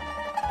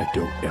 And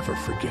don't ever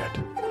forget,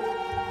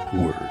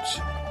 words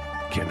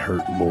can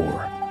hurt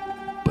more,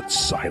 but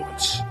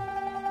silence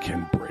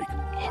can break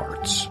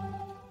hearts.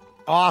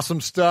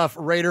 Awesome stuff,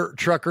 Raider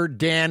Trucker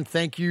Dan.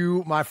 Thank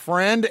you, my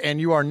friend. And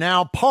you are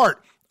now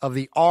part of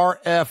the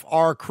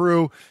RFR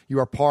crew. You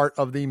are part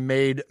of the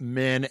Made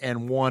Men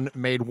and One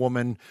Made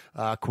Woman,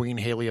 Queen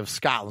Haley of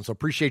Scotland. So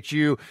appreciate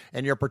you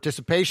and your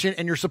participation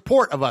and your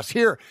support of us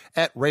here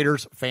at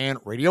Raiders Fan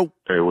Radio.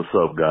 Hey, what's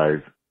up, guys?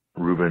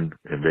 Ruben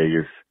in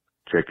Vegas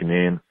checking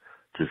in.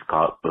 Just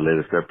caught the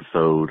latest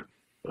episode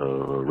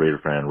of Raider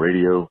Fan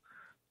Radio.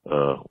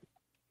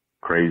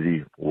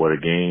 Crazy. What a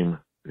game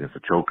against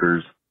the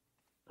Chokers.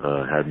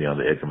 Had me on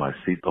the edge of my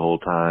seat the whole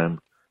time.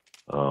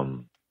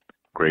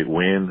 Great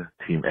win,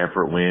 team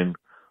effort win.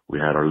 We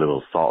had our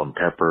little salt and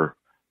pepper,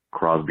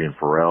 Crosby and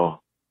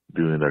Farrell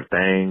doing their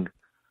thing.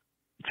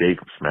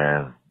 Jacobs,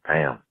 man,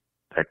 damn,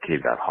 that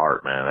kid got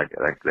heart, man.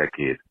 That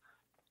kid,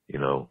 you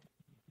know,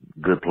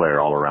 good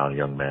player all around,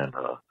 young man.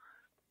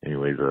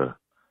 Anyways,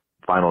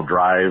 final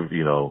drive,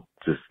 you know,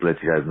 just to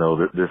let you guys know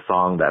that this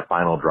song, that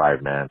final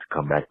drive, man, to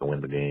come back and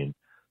win the game,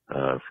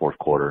 fourth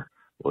quarter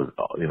was,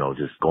 you know,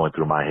 just going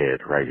through my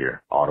head right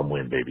here. Autumn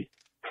wind, baby.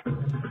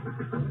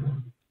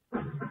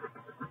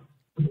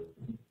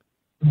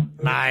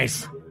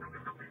 Nice.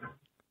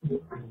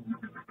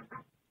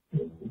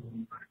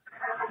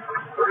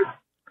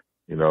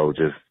 You know,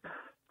 just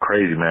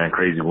crazy, man.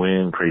 Crazy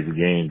win, crazy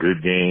game,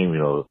 good game. You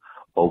know,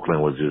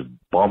 Oakland was just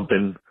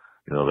bumping.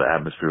 You know, the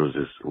atmosphere was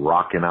just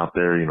rocking out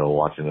there, you know,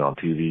 watching it on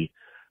TV.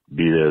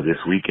 Be there this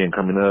weekend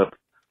coming up,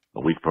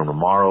 a week from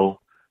tomorrow.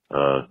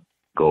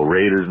 Go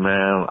Raiders,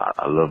 man.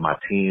 I love my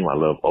team. I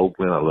love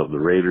Oakland. I love the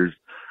Raiders.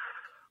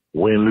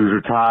 Win, lose,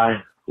 or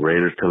tie,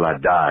 Raiders till I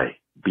die.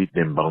 Beat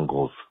them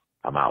Bungles.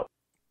 I'm out.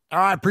 All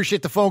right,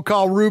 appreciate the phone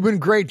call, Ruben.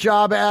 Great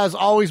job as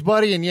always,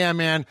 buddy. And yeah,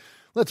 man,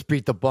 let's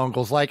beat the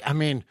Bungles. Like, I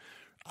mean,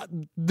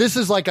 this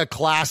is like a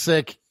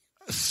classic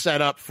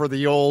setup for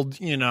the old,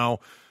 you know,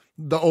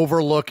 the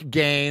overlook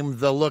game,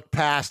 the look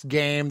past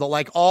game, the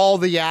like all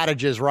the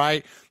adages,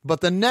 right? But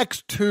the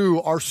next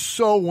two are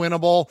so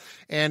winnable.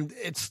 And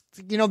it's,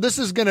 you know, this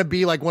is going to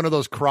be like one of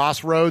those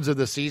crossroads of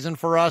the season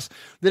for us,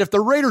 that if the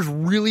Raiders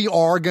really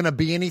are going to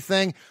be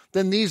anything,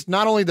 then these,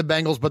 not only the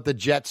Bengals, but the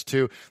Jets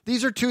too,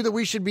 these are two that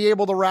we should be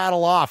able to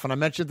rattle off. And I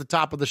mentioned at the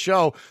top of the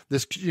show,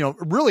 this, you know,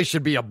 really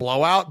should be a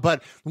blowout,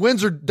 but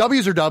wins or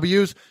W's are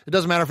W's. It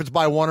doesn't matter if it's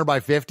by 1 or by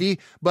 50,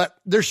 but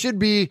there should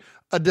be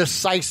a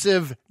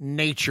decisive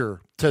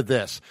nature to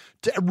this,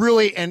 to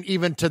really, and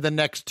even to the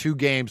next two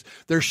games.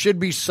 There should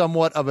be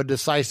somewhat of a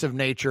decisive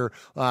nature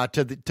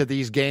to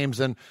these games,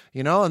 and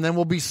you know, and then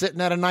we'll be sitting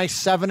at a nice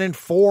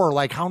 7-4.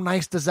 Like, how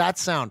nice does that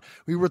sound?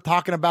 We were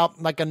talking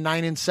about like a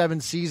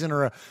 9-7 season,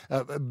 or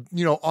a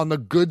you know, on the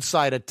good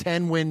side, a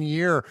 10-win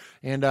year,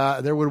 and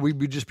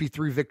we'd just be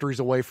 3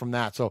 victories away from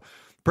that. So.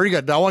 Pretty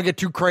good. I don't want to get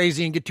too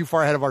crazy and get too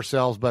far ahead of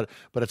ourselves, but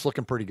it's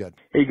looking pretty good.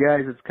 Hey,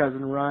 guys, it's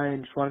Cousin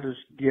Ryan. Just wanted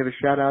to give a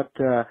shout-out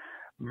to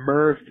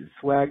Murf,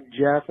 Swag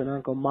Jeff, and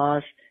Uncle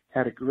Mosh.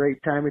 Had a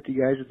great time with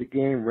you guys at the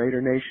game.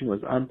 Raider Nation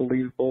was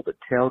unbelievable. The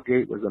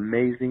tailgate was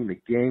amazing. The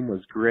game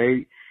was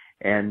great.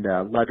 And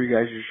love you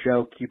guys'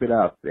 show. Keep it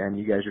up. And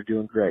you guys are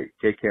doing great.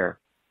 Take care.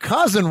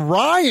 Cousin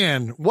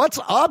Ryan, what's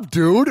up,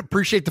 dude?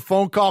 Appreciate the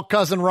phone call,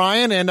 Cousin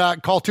Ryan,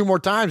 and call 2 more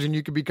times and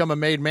you can become a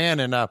made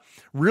man, and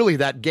really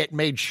that Get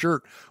Made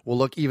shirt will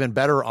look even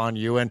better on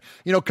you. And,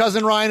 you know,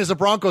 Cousin Ryan is a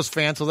Broncos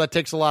fan, so that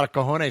takes a lot of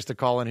cojones to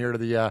call in here to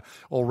the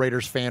old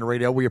Raiders Fan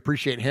Radio. We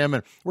appreciate him,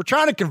 and we're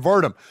trying to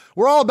convert him.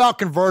 We're all about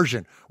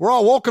conversion.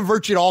 We'll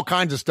convert you to all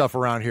kinds of stuff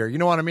around here. You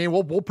know what I mean?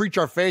 We'll preach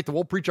our faith, and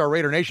we'll preach our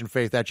Raider Nation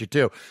faith at you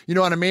too. You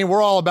know what I mean?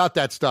 We're all about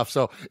that stuff.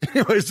 So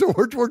anyway, so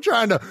we're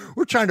trying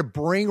to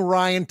bring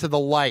Ryan into the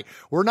light.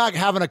 We're not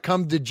having a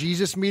come to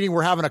Jesus meeting.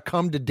 We're having a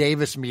come to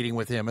Davis meeting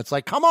with him. It's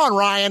like, come on,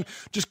 Ryan,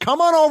 just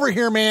come on over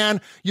here,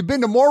 man. You've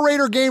been to more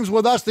Raider games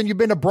with us than you've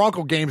been to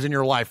Bronco games in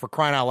your life, for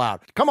crying out loud.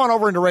 Come on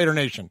over into Raider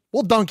Nation.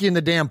 We'll dunk you in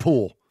the damn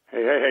pool. Hey,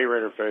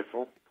 Raider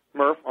faithful.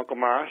 Murf, Uncle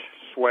Mosh,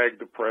 Swag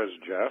the Prez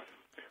Jeff,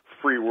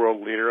 free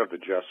world leader of the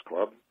Jess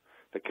Club,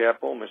 the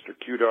Capo, Mr.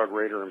 Q-Dog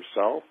Raider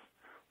himself,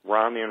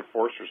 Ron the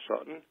Enforcer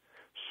Sutton,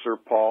 Sir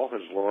Paul,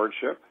 his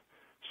lordship,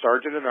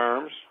 Sergeant at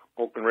Arms,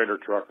 Oakland Raider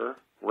Trucker,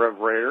 Rev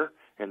Raider,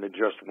 and the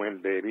Just Win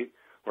baby,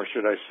 or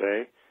should I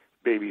say,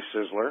 Baby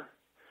Sizzler.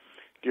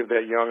 Give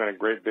that young and a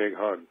great big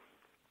hug.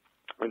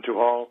 And to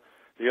all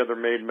the other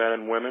made men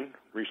and women,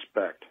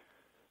 respect.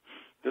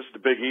 This is the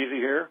Big Easy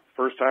here,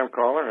 first-time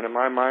caller, and in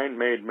my mind,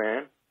 made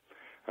man.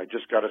 I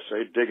just got to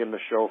say, digging the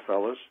show,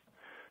 fellas.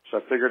 So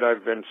I figured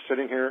I've been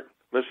sitting here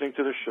listening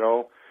to the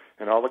show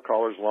and all the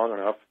callers long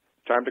enough.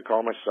 Time to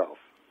call myself.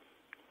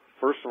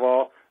 First of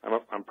all,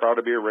 I'm proud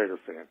to be a Raider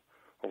fan.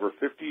 Over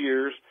 50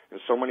 years and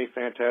so many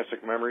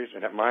fantastic memories,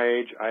 and at my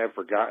age, I have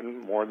forgotten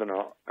more than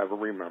I'll ever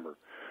remember,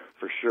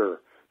 for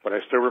sure. But I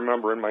still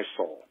remember in my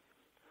soul.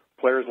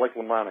 Players like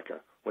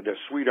LaMonica with that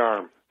sweet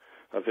arm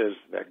of his,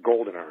 that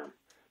golden arm.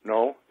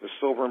 No, the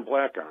silver and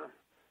black arm.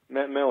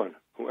 Matt Millen,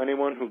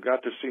 anyone who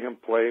got to see him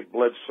play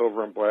bled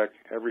silver and black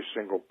every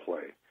single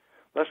play.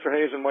 Lester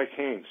Hayes and Mike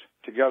Haynes,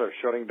 together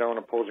shutting down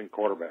opposing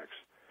quarterbacks.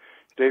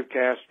 Dave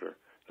Castor,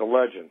 the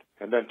legend,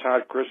 and then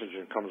Todd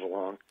Christensen comes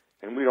along,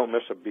 and we don't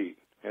miss a beat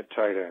at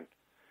tight end.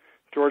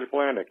 George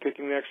Blanda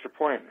kicking the extra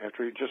point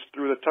after he just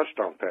threw the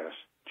touchdown pass.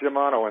 Jim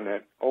Otto in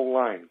that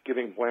O-line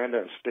giving Blanda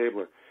and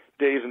Stabler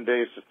days and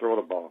days to throw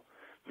the ball.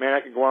 Man,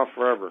 I could go on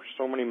forever.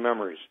 So many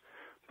memories.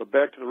 But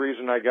back to the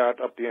reason I got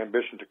up the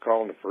ambition to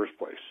call in the first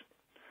place.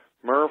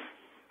 Murf,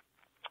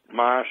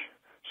 Mosh,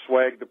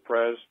 Swag the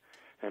Prez,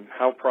 and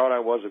how proud I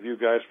was of you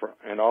guys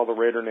and all the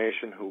Raider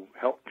Nation who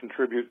helped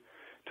contribute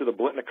to the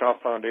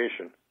Blitnikoff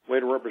Foundation, way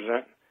to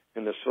represent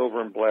in the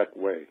silver and black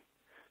way.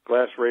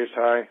 Glass raised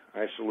high,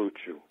 I salute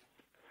you.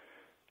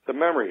 The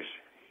memories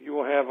you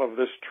will have of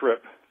this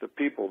trip, the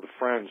people, the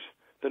friends,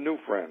 the new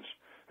friends,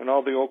 and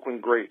all the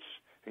Oakland greats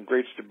and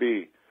greats to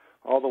be,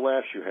 all the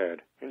laughs you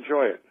had.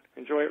 Enjoy it.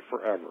 Enjoy it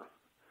forever.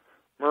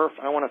 Murph,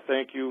 I want to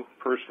thank you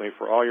personally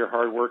for all your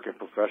hard work and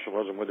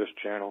professionalism with this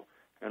channel,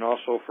 and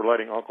also for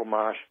letting Uncle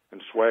Mosh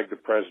and Swag the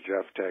Prez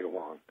Jeff tag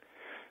along.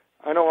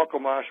 I know Uncle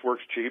Mosh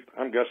works cheap.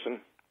 I'm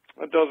guessing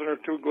a dozen or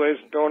two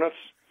glazed donuts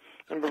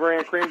and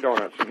Bavarian cream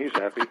donuts, and he's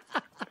happy.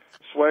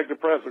 Swag the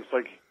Prez looks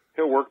like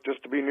he'll work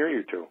just to be near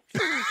you two.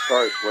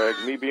 Sorry,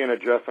 Swag, me being a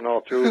Jeff and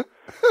all too,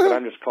 but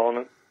I'm just calling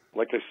it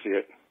like I see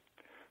it.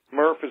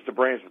 Murph is the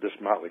brains of this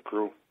motley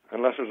crew.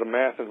 Unless there's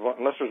math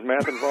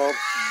involved,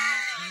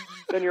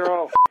 then you're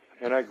all.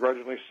 And I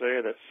grudgingly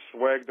say that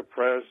Swag the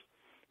Prez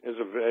is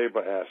a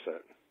valuable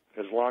asset.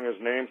 As long as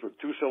names with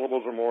 2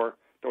 syllables or more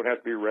don't have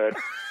to be read,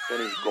 then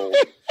he's golden.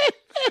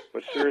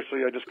 But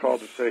seriously, I just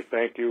called to say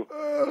thank you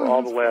for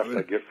all the laughs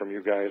I get from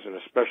you guys, and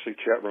especially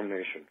Chat Room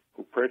Nation,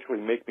 who practically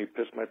make me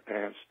piss my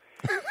pants.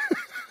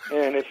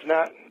 And it's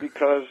not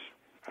because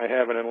I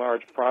have an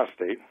enlarged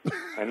prostate.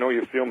 I know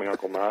you feel me,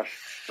 Uncle Mosh,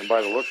 and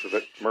by the looks of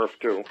it, Murph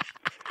too.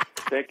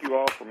 Thank you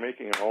all for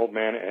making an old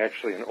man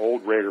actually an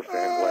old Raider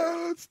fan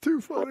laugh. That's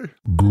too funny.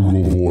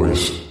 Google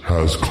Voice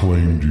has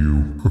claimed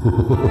you.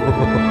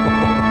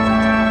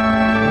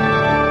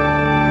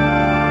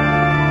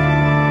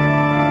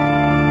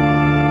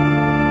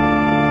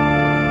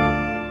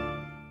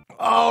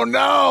 Oh,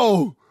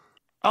 no.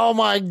 Oh,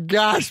 my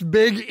gosh.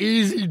 Big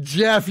Easy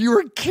Jeff. You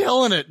were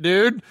killing it,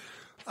 dude.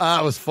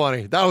 That was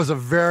funny. That was a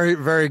very,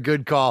 very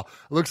good call.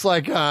 Looks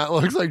like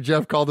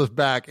Jeff called us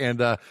back.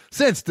 And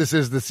since this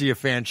is the See a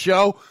Fan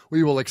show,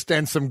 we will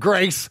extend some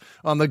grace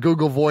on the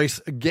Google Voice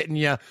getting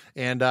you.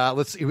 And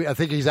let's see. I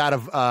think he's out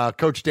of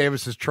Coach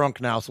Davis's trunk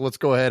now. So let's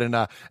go ahead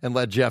and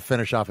let Jeff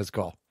finish off his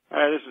call. All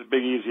right, this is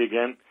Big Easy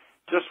again.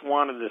 Just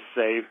wanted to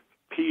say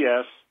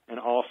P.S. and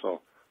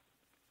also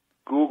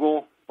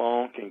Google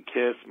phone can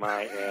kiss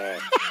my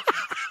ass.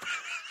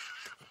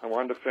 I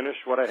wanted to finish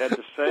what I had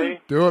to say.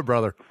 Do it,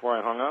 brother. Before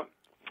I hung up.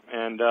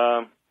 And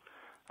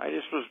I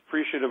just was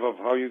appreciative of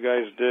how you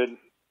guys did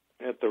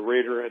at the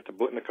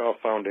Blitnikoff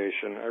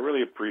Foundation. I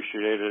really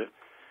appreciated it.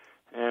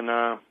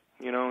 And,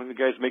 you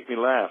guys make me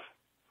laugh.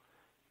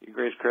 You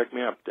guys crack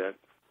me up, Dad.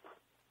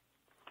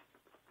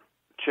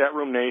 Chat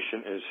Room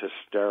Nation is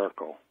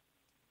hysterical.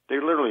 They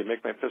literally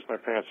make me piss my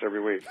pants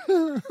every week.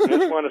 I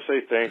just want to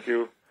say thank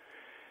you.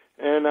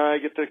 And I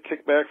get to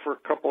kick back for a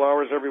couple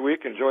hours every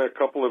week, enjoy a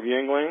couple of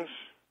Yinglings.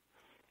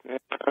 And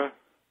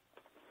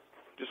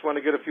just want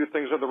to get a few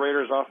things of the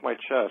Raiders off my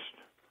chest.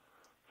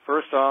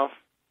 First off,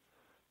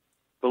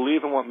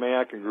 believe in what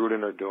Mayak and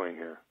Gruden are doing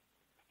here.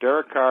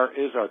 Derek Carr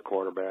is our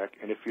quarterback,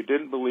 and if you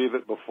didn't believe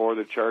it before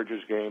the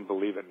Chargers game,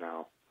 believe it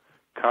now.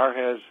 Carr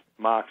has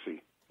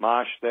moxie.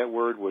 Mosh, that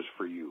word was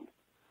for you.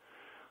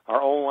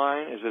 Our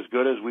O-line is as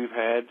good as we've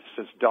had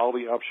since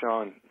Dalby,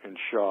 Upshaw, and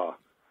Shaw.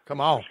 Come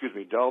on.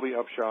 Dalby,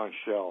 Upshaw, and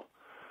Shell.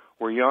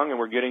 We're young and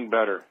we're getting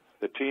better.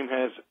 The team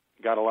has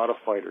got a lot of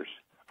fighters.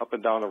 up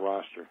and down the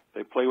roster.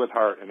 They play with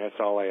heart, and that's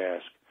all I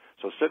ask.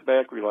 So sit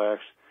back,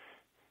 relax,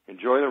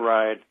 enjoy the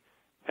ride,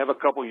 have a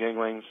couple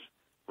Yinglings,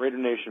 Raider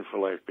Nation for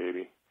life,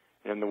 baby.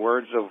 In the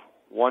words of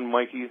one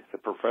Mikey, the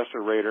Professor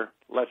Raider,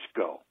 let's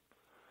go.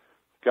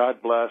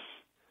 God bless.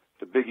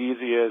 The Big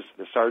Easy is,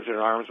 the Sergeant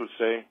at Arms would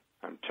say,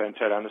 I'm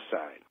 10-10 on the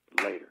side.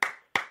 Later.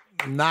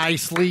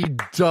 Nicely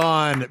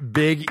done,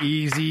 Big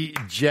Easy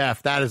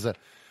Jeff. That's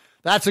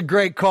a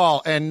great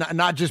call, and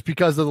not just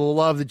because of the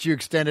love that you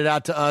extended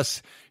out to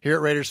us here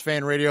at Raiders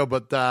Fan Radio,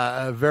 but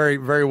very,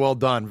 very well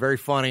done, very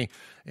funny,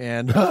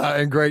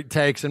 and great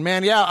takes. And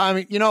man, yeah, I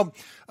mean,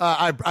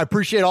 I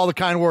appreciate all the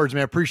kind words,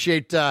 man. I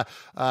appreciate you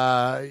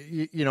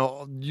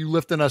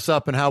lifting us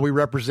up and how we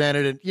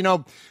represented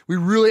it. We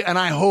really, and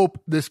I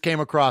hope this came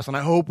across, and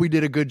I hope we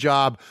did a good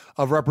job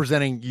of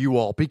representing you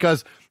all,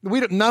 because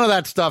none of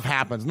that stuff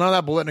happens. None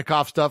of that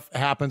Bolitnikoff stuff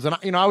happens.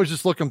 And I was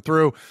just looking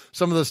through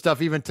some of the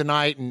stuff even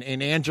tonight,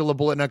 and Angela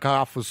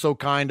Bolitnikoff was so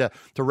kind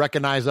to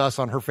recognize us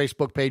on her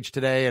Facebook page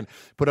today and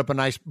put up a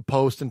nice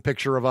post and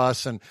picture of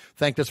us and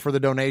thanked us for the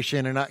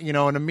donation. And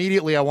and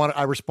immediately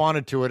I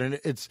responded to it,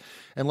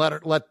 and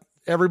let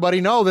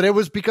everybody know that it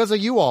was because of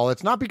you all.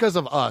 It's not because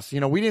of us.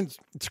 We didn't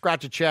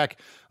scratch a check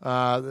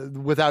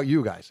without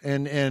you guys,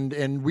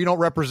 and we don't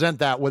represent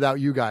that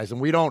without you guys,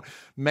 and we don't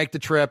make the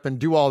trip and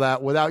do all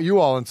that without you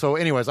all. And so,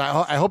 anyways,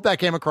 I hope that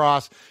came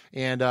across,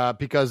 and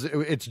because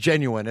it's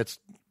genuine.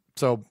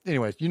 So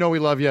anyways, we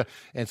love you.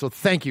 And so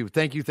thank you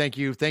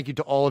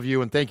to all of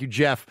you. And thank you,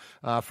 Jeff,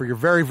 for your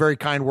very, very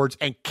kind words.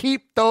 And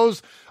keep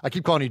those, I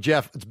keep calling you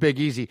Jeff, it's Big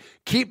Easy.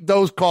 Keep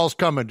those calls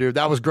coming, dude.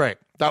 That was great.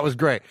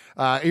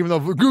 Even though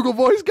Google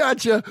Voice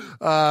got you.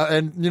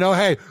 And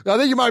hey, I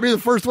think you might be the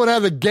first one out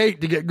of the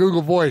gate to get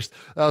Google Voiced.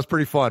 That was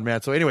pretty fun,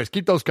 man. So anyways,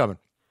 keep those coming.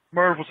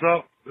 Murf, what's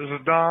up? This is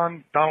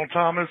Donald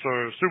Thomas,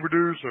 or Super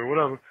Deuce, or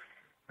whatever.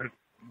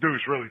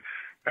 Deuce, really.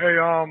 Hey,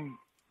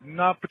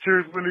 not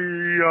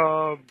particularly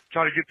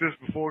trying to get this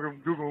before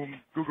Google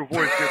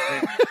Voice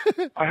gets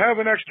me. I have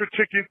an extra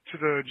ticket to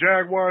the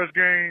Jaguars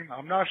game.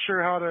 I'm not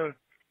sure I'm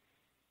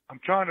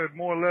trying to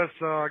more or less,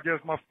 I guess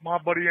my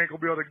buddy ain't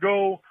gonna be able to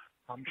go.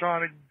 I'm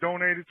trying to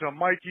donate it to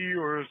Mikey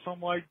or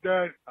something like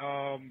that.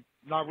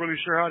 Not really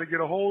sure how to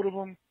get a hold of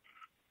him.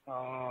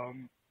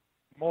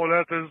 More or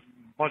less, there's a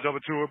bunch of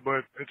it to it,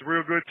 but it's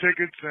real good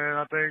tickets, and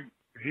I think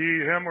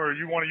him, or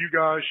one of you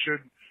guys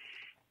should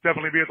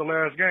definitely be at the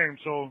last game.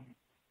 So,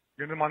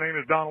 again, my name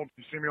is Donald.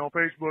 You see me on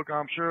Facebook,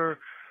 I'm sure.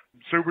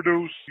 Super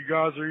Deuce, you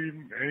guys are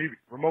even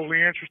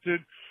remotely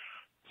interested.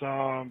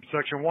 It's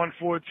section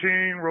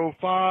 114, row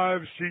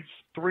 5, seats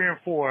 3 and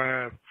 4 I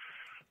have.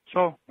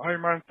 So, hey,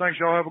 man, thanks.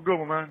 Y'all have a good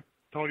one, man.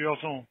 Talk to y'all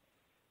soon.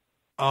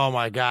 Oh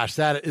my gosh,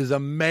 that is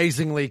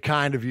amazingly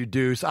kind of you,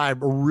 Deuce. I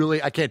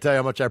can't tell you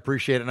how much I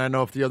appreciate it. And I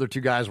know if the other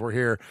two guys were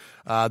here,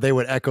 they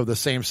would echo the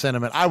same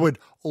sentiment. I would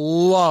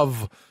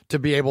love to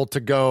be able to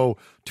go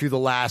to the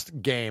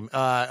last game.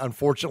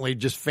 Unfortunately,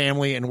 just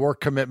family and work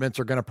commitments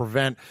are going to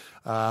prevent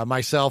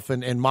myself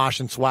and Mosh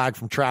and Swag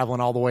from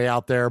traveling all the way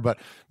out there. But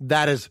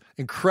that is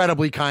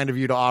incredibly kind of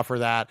you to offer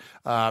that.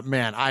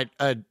 Man, I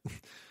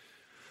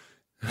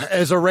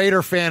as a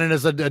Raider fan and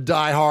as a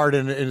diehard,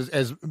 and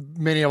as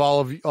many of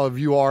all of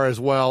you are as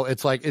well,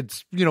 it's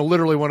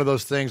literally one of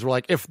those things where,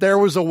 like, if there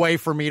was a way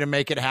for me to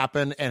make it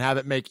happen and have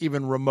it make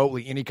even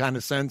remotely any kind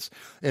of sense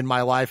in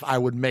my life, I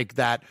would make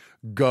that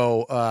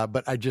go.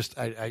 But I'm just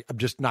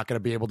not going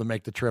to be able to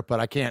make the trip. But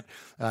I can't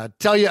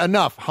tell you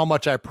enough how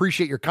much I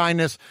appreciate your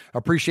kindness,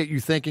 appreciate you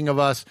thinking of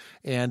us,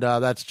 and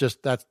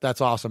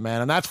that's awesome,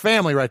 man. And that's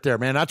family right there,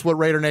 man. That's what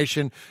Raider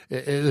Nation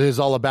is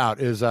all about,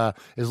 is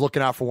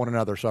looking out for one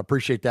another. So I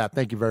appreciate that.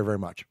 Thank you very, very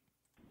much.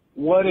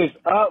 What is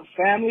up,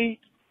 family?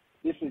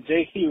 This is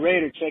JC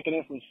Raider checking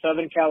in from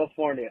Southern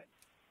California.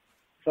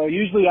 So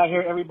usually I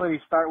hear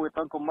everybody start with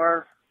Uncle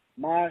Murf,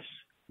 Mosh,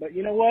 but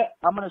you know what?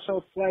 I'm going to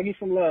show Swaggy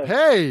some love.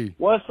 Hey!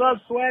 What's up,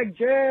 Swag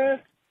Jeff?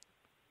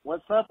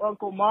 What's up,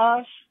 Uncle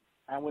Mosh?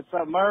 And what's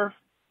up, Murf?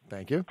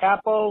 Thank you.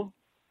 Capo,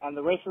 and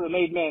the rest of the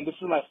made man. This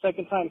is my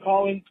second time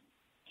calling,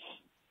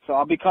 so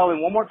I'll be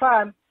calling one more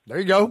time. There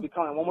you go. I'll be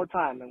calling one more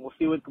time, and we'll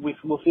see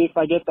if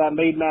I get that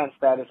made man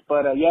status.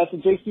 But yeah, it's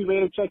a JC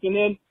Raider checking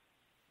in.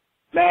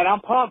 Man, I'm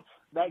pumped.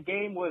 That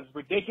game was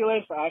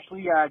ridiculous. I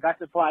actually got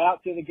to fly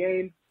out to the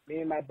game. Me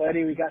and my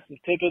buddy, we got some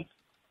tickets,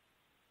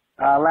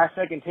 last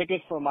second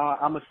tickets from.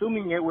 I'm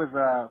assuming it was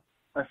a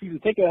season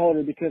ticket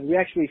holder, because we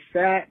actually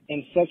sat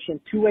in section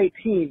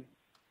 218,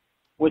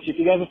 which, if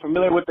you guys are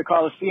familiar with the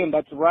Coliseum,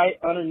 that's right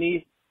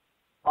underneath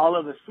all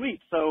of the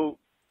suites. So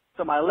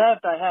to my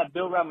left, I had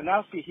Bill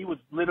Romanowski. He was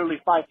literally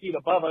 5 feet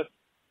above us.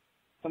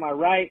 To my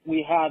right,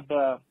 we had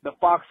the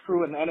Fox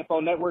crew and the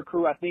NFL Network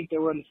crew. I think they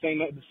were in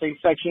the same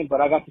section,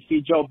 but I got to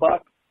see Joe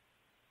Buck.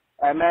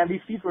 And man, these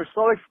seats were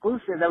so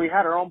exclusive that we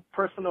had our own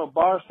personal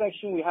bar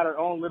section. We had our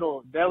own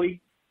little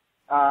deli.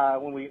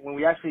 When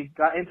we actually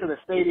got into the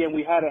stadium,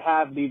 we had to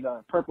have these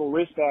purple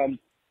wristbands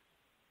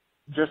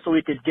just so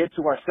we could get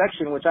to our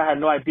section, which I had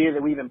no idea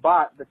that we even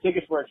bought. The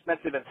tickets were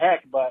expensive as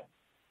heck, but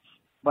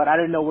but I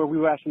didn't know where we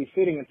were actually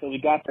sitting until we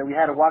got there. We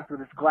had to walk through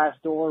this glass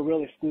door,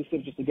 real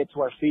exclusive, just to get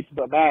to our seats.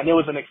 But man, it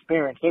was an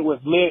experience. It was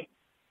lit.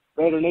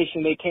 Raider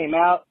Nation, they came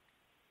out.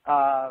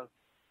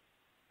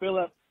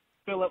 Phillip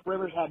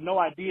Rivers had no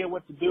idea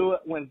what to do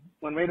when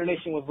Raider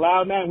Nation was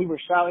loud, man. We were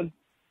shouting.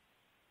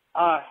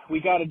 We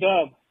got a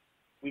dub.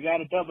 We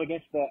got a dub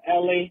against the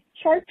LA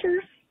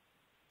Chargers.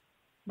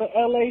 The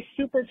LA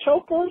Super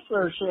Chokers,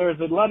 or is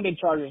it London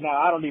Chargers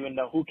now? I don't even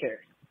know. Who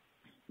cares?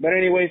 But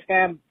anyways,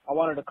 fam, I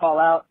wanted to call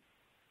out.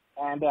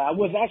 And I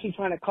was actually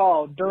trying to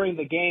call during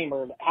the game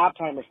or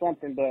halftime or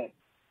something, but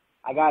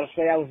I got to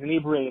say I was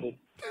inebriated.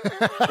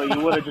 So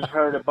you would have just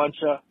heard a bunch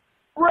of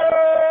Raiders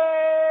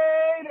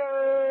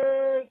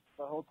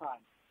the whole time.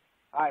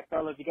 All right,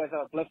 fellas, you guys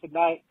have a blessed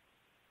night.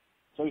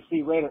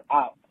 JC Raider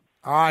out.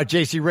 All right,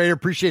 JC Raider,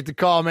 appreciate the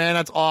call, man.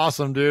 That's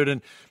awesome, dude.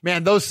 And,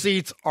 man, those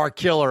seats are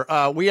killer.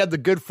 We had the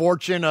good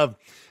fortune of,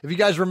 if you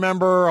guys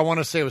remember, I want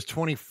to say it was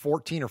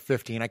 2014 or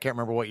 15. I can't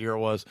remember what year it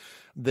was.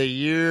 The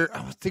year,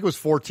 I think it was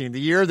 14, the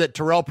year that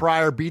Terrell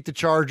Pryor beat the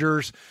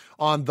Chargers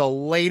on the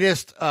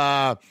latest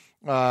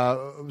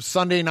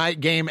Sunday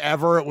night game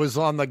ever. It was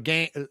on the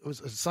game. It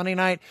was Sunday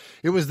night.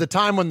 It was the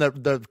time when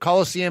the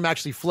Coliseum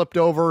actually flipped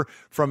over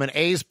from an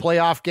A's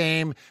playoff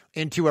game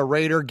into a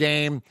Raider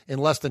game in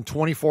less than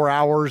 24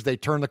 hours. They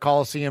turned the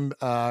Coliseum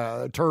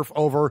turf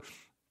over.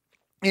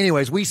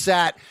 Anyways, we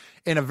sat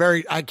in a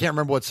very, I can't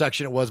remember what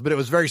section it was, but it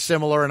was very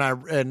similar.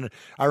 And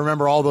I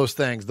remember all those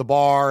things, the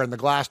bar and the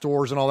glass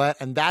doors and all that.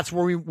 And that's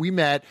where we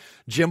met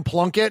Jim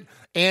Plunkett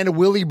and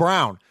Willie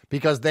Brown,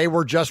 because they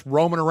were just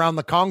roaming around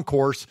the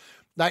concourse.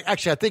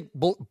 Actually, I think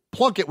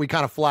Plunkett we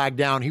kind of flagged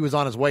down. He was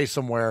on his way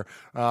somewhere,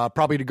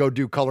 probably to go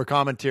do color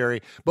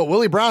commentary. But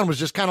Willie Brown was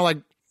just kind of like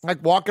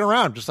walking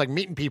around, just like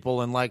meeting people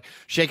and like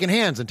shaking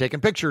hands and taking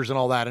pictures and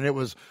all that. And it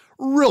was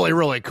really,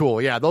 really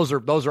cool. Yeah, those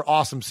are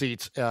awesome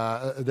seats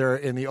there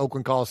in the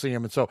Oakland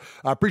Coliseum. And so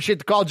I appreciate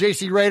the call,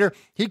 JC Raider.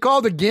 He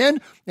called again.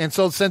 And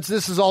so since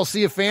this is all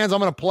Sea of Fans, I'm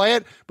going to play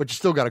it. But you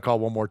still got to call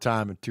one more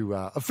time to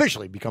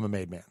officially become a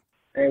made man.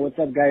 Hey, what's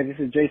up, guys? This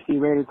is JC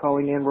Raider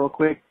calling in real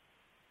quick.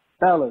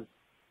 Fellas,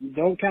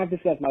 don't count this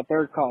as my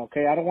third call,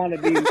 okay? I don't want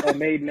to be a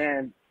made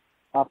man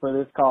off of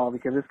this call,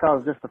 because this call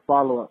is just a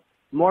follow-up,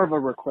 more of a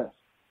request.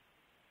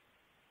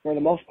 For the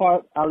most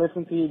part, I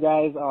listen to you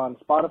guys on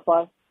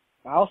Spotify.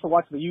 I also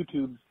watch the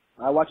YouTubes.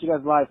 I watch you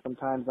guys live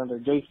sometimes under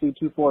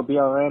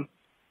JC24BRM.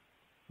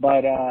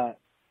 But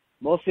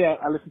mostly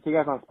I listen to you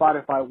guys on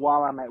Spotify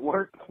while I'm at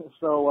work.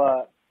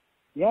 So,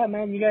 yeah,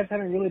 man, you guys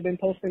haven't really been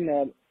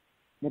posting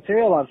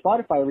material on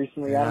Spotify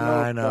recently.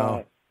 I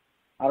know.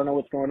 I don't know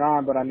what's going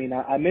on, but I mean,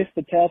 I miss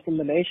the tale from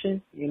the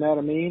nation. You know what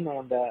I mean?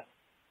 And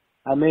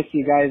I miss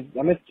you guys.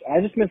 I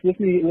just miss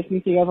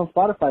listening to you guys on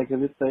Spotify,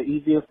 because it's the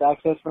easiest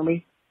access for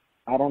me.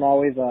 I don't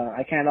always,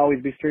 I can't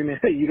always be streaming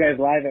you guys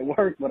live at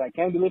work, but I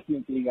can be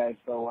listening to you guys.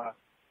 So,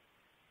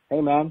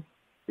 hey man,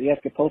 if you guys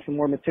could post some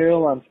more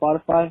material on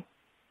Spotify,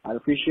 I'd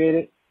appreciate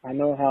it. I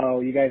know how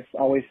you guys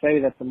always say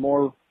that the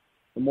more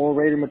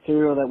Raider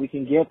material that we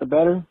can get, the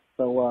better.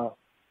 So,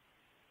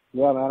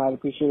 yeah, man, I'd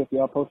appreciate it if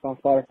y'all post on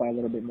Spotify a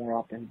little bit more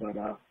often. But,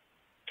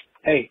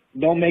 hey,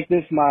 don't make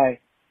this my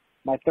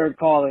third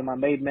call in my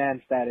made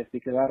man status,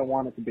 because I don't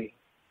want it to be.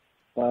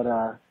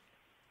 But,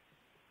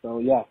 so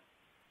yeah.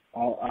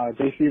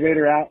 JC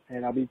Raider out,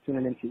 and I'll be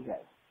tuning into you guys.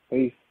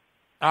 Peace.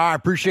 I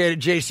appreciate it,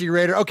 JC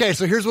Raider. Okay,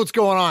 so here's what's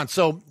going on.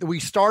 So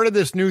we started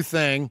this new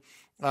thing.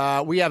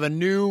 We have a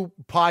new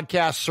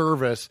podcast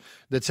service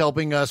that's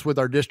helping us with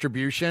our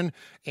distribution.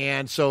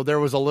 And so there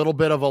was a little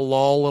bit of a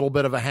lull, a little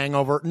bit of a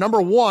hangover. Number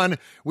one,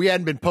 we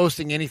hadn't been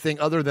posting anything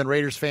other than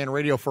Raiders Fan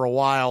Radio for a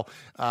while.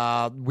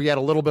 We had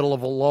a little bit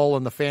of a lull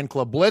in the Fan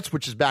Club Blitz,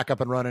 which is back up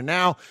and running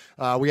now.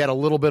 We had a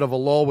little bit of a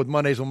lull with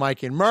Mondays with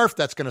Mikey and Murf.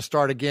 That's going to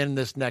start again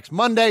this next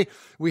Monday.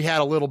 We had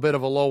a little bit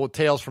of a lull with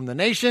Tales from the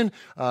Nation.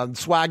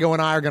 Swaggo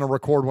and I are going to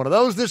record one of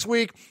those this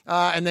week.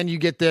 And then you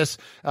get this.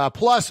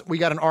 Plus, we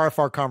got an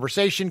RFR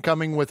conversation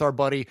coming with our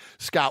buddy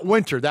Scott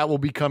Winter. That will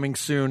be coming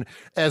soon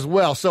as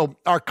well. So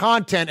our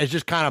content has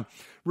just kind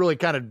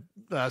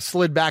of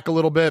slid back a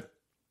little bit,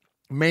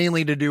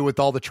 mainly to do with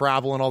all the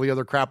travel and all the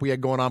other crap we had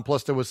going on.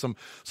 Plus there was some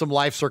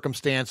life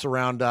circumstance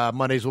around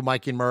Mondays with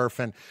Mikey and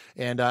Murf,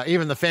 and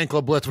even the Fan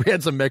Club Blitz. We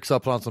had some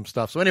mix-ups on some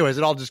stuff. So anyways,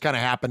 it all just kind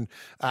of happened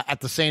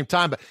at the same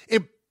time. But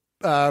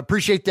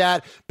appreciate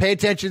that. Pay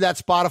attention to that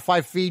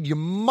Spotify feed. You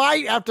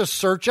might have to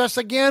search us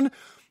again.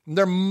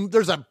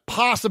 There's a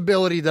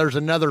possibility there's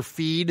another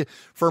feed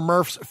for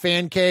Murph's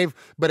Fan Cave,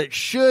 but it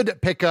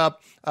should pick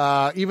up,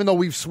 even though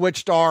we've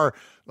switched our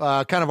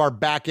kind of our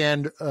back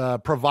end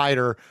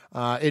provider.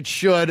 It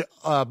should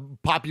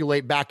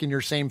populate back in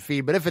your same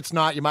feed. But if it's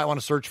not, you might want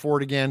to search for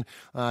it again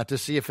to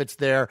see if it's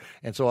there.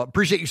 And so I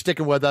appreciate you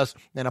sticking with us,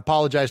 and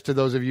apologize to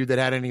those of you that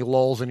had any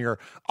lulls in your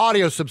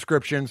audio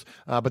subscriptions.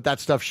 But that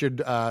stuff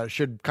should kind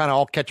of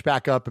all catch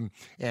back up,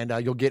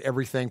 and you'll get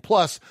everything,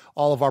 plus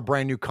all of our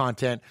brand new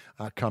content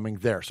coming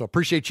there. So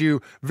appreciate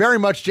you very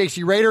much,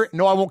 JC Raider.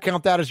 No, I won't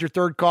count that as your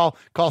third call.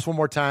 Call us one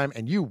more time,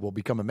 and you will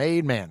become a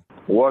made man.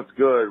 What's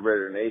good,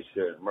 Raider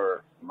Nation?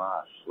 Murf,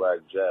 Mosh, Swag,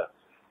 Jeff.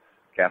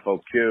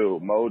 Capo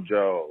Q,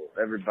 Mojoe,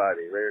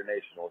 everybody, Raider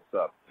Nation, what's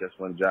up? Just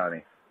one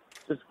Johnny.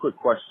 Just a quick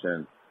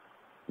question,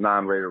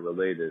 non-Raider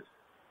related.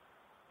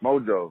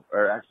 Mosh,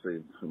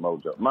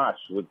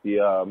 with the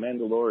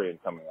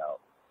Mandalorian coming out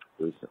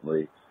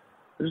recently,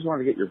 I just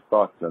wanted to get your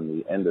thoughts on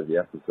the end of the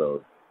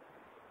episode.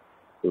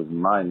 It was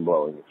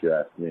mind-blowing, if you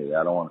ask me.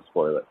 I don't want to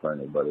spoil it for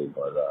anybody,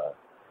 but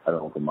I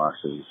know Uncle Mosh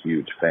is a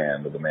huge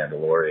fan of the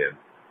Mandalorian.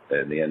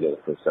 And the end of the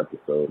first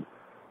episode,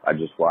 I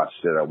just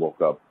watched it. I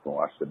woke up and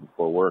watched it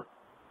before work.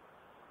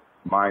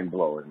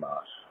 Mind-blowing, Mosh.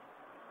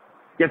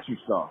 Get you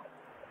some.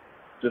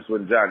 Just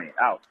when Johnny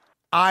out.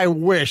 I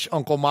wish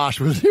Uncle Mosh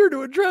was here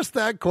to address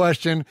that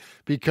question,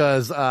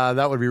 because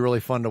that would be really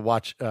fun to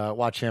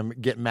watch him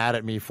get mad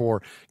at me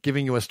for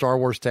giving you a Star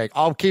Wars take.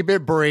 I'll keep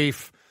it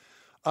brief,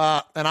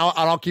 and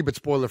I'll keep it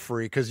spoiler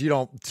free, because you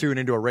don't tune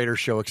into a Raiders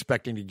show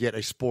expecting to get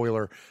a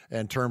spoiler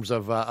in terms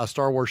of a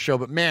Star Wars show.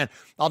 But man,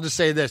 I'll just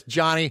say this,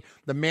 Johnny,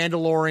 the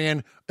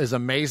Mandalorian is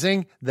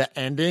amazing. The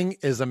ending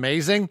is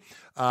amazing.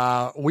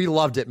 We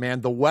loved it, man.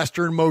 The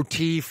Western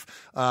motif,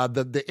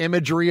 the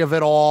imagery of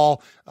it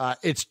all.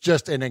 It's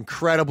just an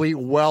incredibly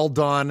well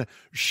done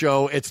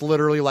show. It's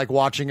literally like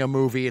watching a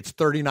movie. It's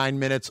 39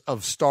 minutes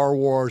of Star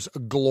Wars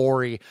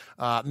glory.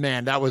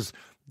 Man,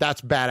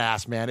 that's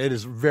badass, man. It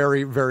is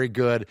very, very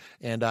good.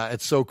 And,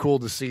 it's so cool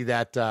to see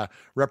that,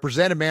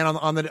 represented, man,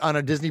 on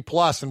a Disney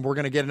Plus. And we're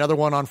going to get another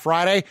one on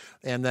Friday.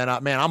 And then,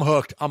 man, I'm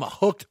hooked. I'm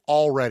hooked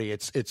already.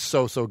 It's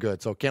so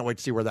good. So can't wait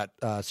to see where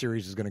that,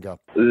 series is going to go.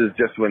 This is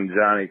just when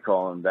Johnny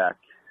calling back.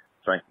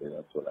 Frankly,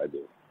 that's what I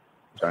do.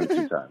 Johnny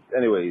 2 times.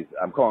 Anyways,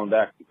 I'm calling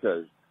back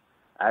because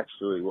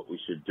actually what we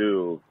should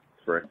do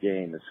for a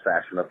game is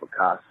fashion up a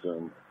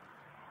costume,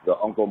 the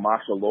Uncle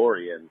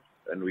Mosh-a-Lorian,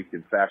 and we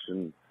can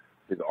fashion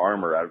his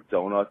armor out of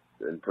donuts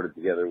and put it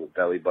together with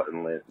belly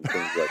button lids and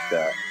things like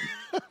that.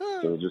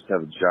 So we'll just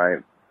have a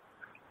giant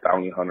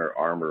bounty hunter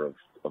armor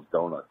of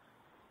donuts.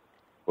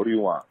 What do you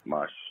want,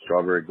 Mosh?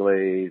 Strawberry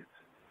glaze,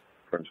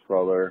 French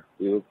cruller?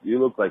 You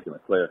look like an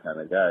eclair kind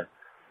of guy.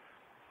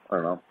 I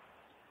don't know.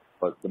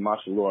 But the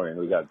Mosh-a-Lorian,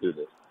 we got to do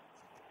this.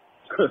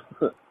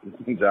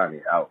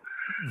 Johnny, out.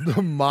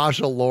 The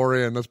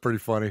Mosh-a-Lorian. That's pretty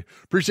funny.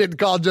 Appreciate the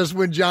call, Just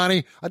Win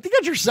Johnny. I think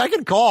that's your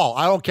second call.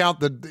 I don't count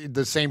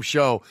the same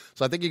show.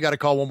 So I think you got to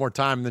call one more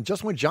time. And then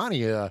Just Win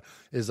Johnny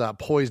is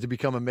poised to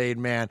become a made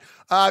man.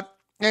 And,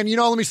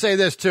 let me say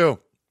this, too.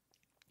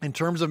 In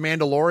terms of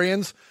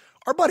Mandalorians,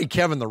 our buddy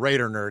Kevin, the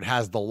Raider nerd,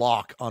 has the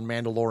lock on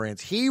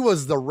Mandalorians. He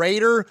was the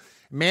Raider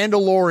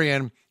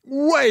Mandalorian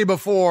way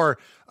before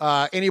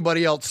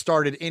anybody else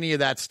started any of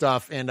that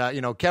stuff. And,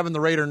 Kevin,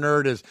 the Raider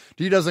nerd,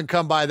 he doesn't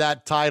come by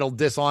that title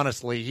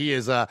dishonestly. He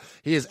is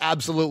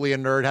absolutely a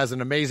nerd, has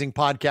an amazing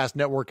podcast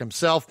network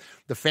himself,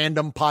 the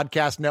Fandom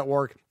Podcast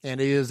Network. And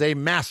he is a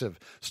massive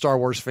Star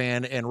Wars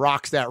fan and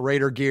rocks that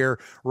Raider gear,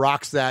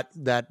 rocks that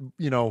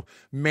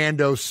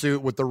Mando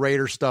suit with the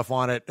Raider stuff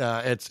on it.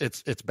 It's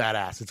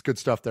badass. It's good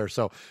stuff there.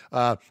 So,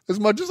 as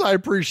much as I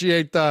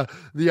appreciate the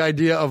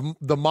idea of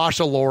the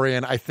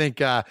Mosh-a-Lorian, I think,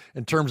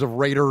 in terms of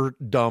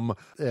Raider-dom,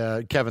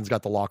 Kevin's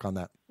got the lock on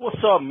that. What's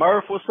up,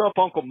 Murf? What's up,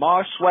 Uncle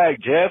Mosh, Swag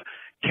Jeff,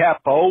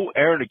 Capo,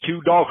 Aaron the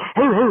Q-Dog,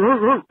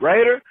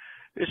 Raider?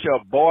 It's your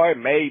boy,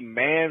 Made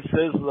Man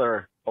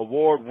Sizzler,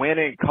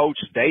 award-winning Coach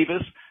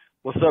Davis.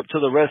 What's up to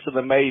the rest of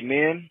the made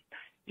men?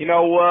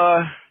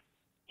 5-4.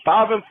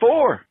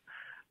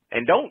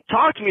 And don't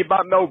talk to me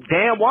about no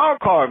damn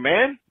wild card,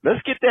 man.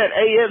 Let's get that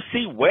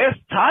AFC West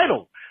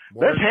title.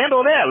 Word. Let's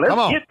handle that.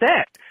 Let's get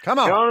that. Come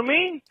on. You know what I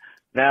mean?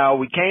 Now,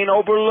 we can't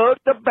overlook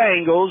the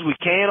Bengals. We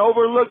can't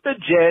overlook the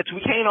Jets.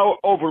 We can't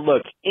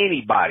overlook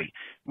anybody.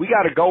 We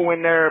got to go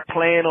in there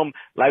playing them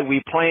like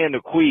we playing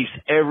the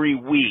Queefs every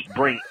week.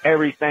 Bring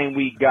everything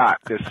we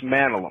got.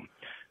 Dismantle them.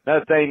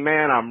 Another thing,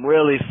 man, I'm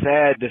really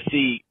sad to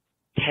see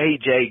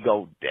KJ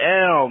go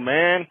down,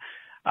 man.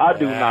 I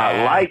do not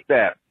like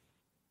that.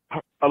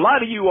 A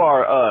lot of you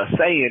are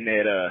saying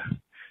that,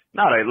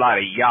 not a lot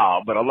of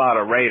y'all, but a lot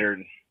of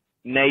Raider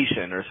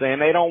Nation are saying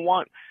they don't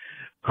want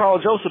Carl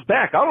Joseph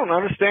back. I don't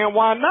understand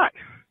why not.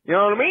 You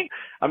know what I mean?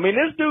 I mean,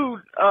 this dude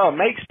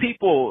makes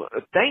people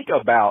think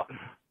about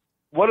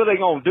what are they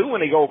going to do when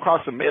they go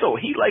across the middle.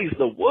 He lays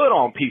the wood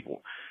on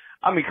people.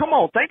 I mean, come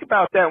on, think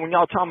about that when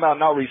y'all talking about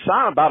not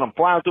resigning, about him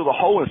flying through the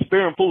hole and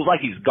spearing fools like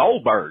he's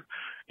Goldberg.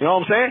 You know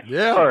what I'm saying?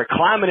 Yeah. Or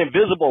climbing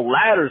invisible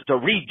ladders to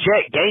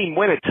reject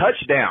game-winning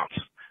touchdowns.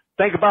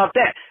 Think about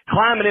that.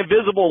 Climbing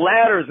invisible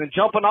ladders and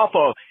jumping off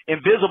of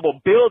invisible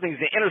buildings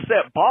and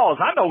intercept balls.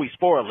 I know he's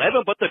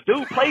 4'11", but the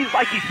dude plays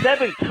like he's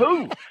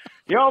 7'2".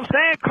 You know what I'm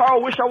saying?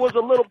 Carl, wish I was a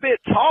little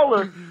bit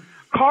taller.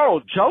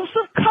 Carl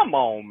Joseph, come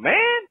on,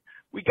 man.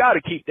 We got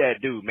to keep that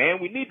dude, man.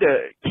 We need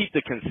to keep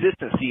the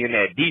consistency in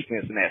that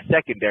defense and that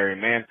secondary,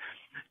 man.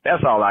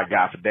 That's all I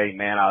got for today,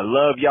 man. I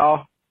love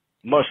y'all.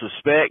 Much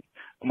respect.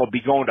 I'm going to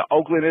be going to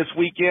Oakland this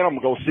weekend. I'm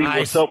going to go see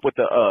what's up with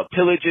the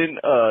Pillaging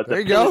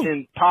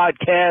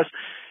podcast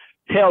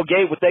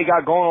tailgate, what they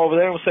got going over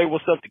there. I'm going to say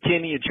what's up to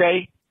Kenny and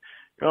Che.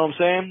 You know what I'm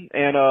saying?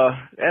 And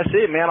that's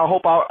it, man. I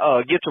hope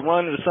I'll get to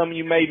run into some of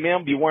you made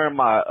men. Be wearing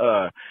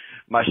my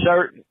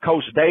shirt.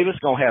 Coach Davis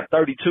going to have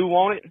 32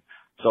 on it.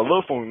 So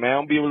look for me, man.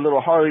 I'll be with a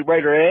little Harley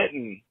Raider Ed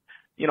and,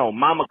 you know,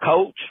 Mama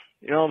Coach.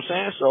 You know what I'm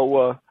saying?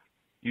 So,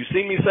 you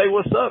see me, say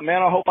what's up,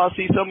 man. I hope I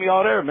see some of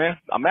y'all there, man.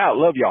 I'm out.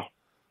 Love y'all.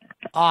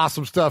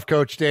 Awesome stuff,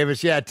 Coach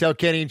Davis. Yeah, tell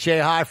Kenny and Che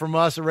hi from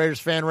us at Raiders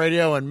Fan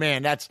Radio. And,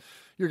 man,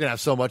 you're going to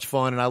have so much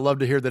fun. And I love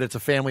to hear that it's a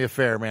family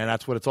affair, man.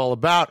 That's what it's all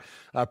about.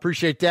 I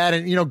appreciate that.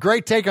 And, you know,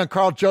 great take on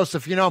Carl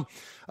Joseph. You know,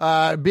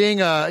 being,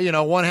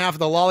 one half of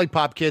the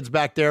Lollipop kids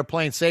back there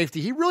playing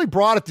safety, he really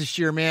brought it this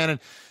year, man. And,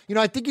 you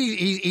know, I think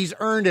he's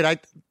earned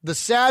it. The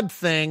sad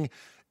thing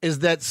is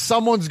that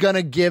someone's going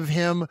to give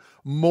him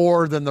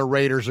more than the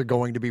Raiders are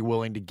going to be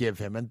willing to give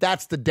him. And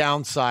that's the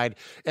downside.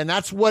 And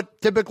that's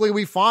what typically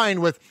we find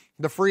with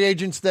the free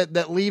agents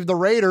that leave the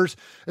Raiders,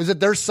 is that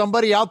there's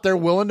somebody out there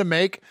willing to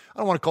make, I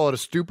don't want to call it a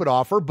stupid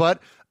offer,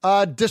 but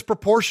a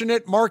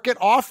disproportionate market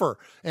offer.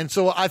 And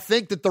so I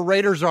think that the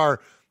Raiders are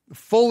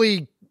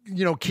fully,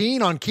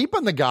 keen on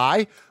keeping the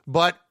guy,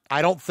 but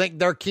I don't think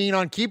they're keen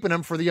on keeping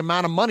him for the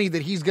amount of money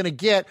that he's going to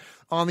get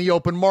on the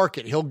open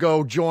market. He'll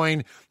go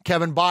join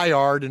Kevin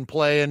Byard and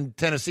play in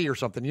Tennessee or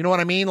something. You know what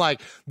I mean?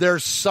 Like,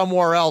 there's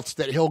somewhere else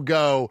that he'll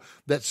go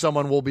that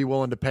someone will be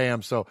willing to pay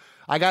him. So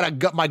I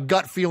got my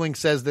gut feeling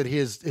says that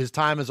his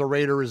time as a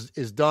Raider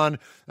is done,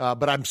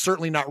 but I'm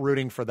certainly not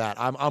rooting for that.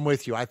 I'm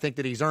with you. I think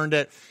that he's earned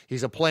it.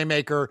 He's a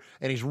playmaker,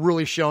 and he's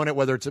really shown it,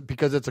 whether it's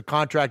because it's a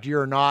contract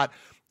year or not.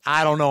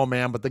 I don't know,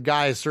 man, but the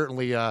guy has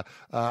certainly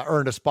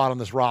earned a spot on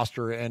this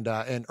roster and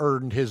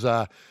earned his,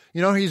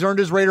 he's earned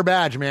his Raider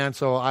badge, man.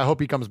 So I hope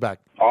he comes back.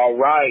 All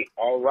right.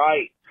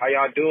 How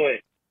y'all doing?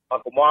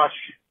 Uncle Mosh,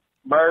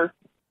 Murf,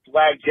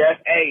 Swag Jeff.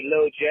 Hey,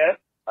 Lil Jeff.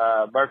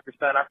 Murf's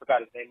son, I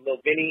forgot his name. Lil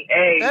Vinny.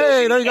 Hey,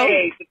 there you go.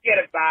 Hey,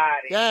 forget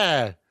about it.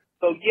 Yeah.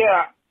 So,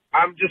 yeah,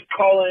 I'm just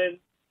calling.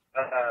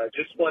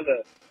 Just wanted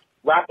to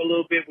rap a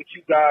little bit with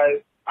you guys.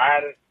 I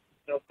had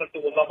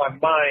something was on my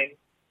mind.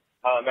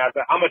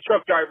 I'm a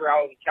truck driver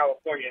out in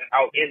California,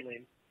 out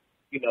inland,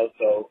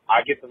 so I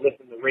get to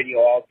listen to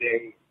radio all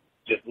day,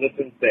 just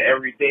listen to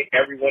everything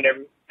everyone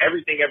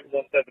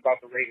says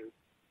about the Raiders.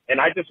 And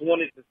I just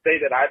wanted to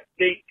say that I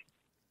think,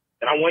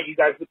 and I want you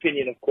guys'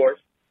 opinion, of course.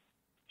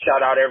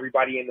 Shout out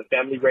everybody in the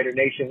Family Raider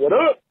Nation. What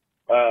up?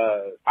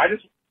 I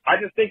just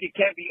think it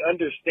can't be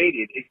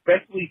understated,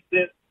 especially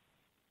since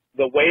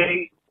the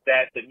way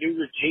that the new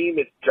regime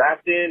is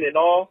drafting and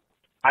all.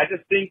 I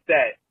just think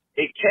that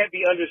it can't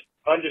be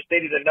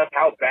understated enough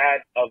how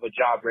bad of a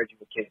job Reggie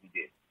McKenzie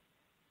did.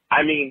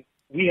 I mean,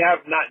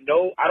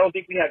 I don't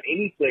think we have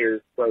any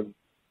players from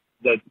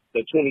the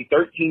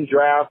 2013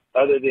 draft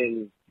other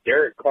than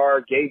Derek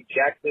Carr, Gabe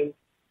Jackson.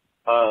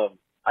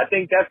 I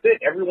think that's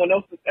it. Everyone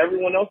else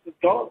is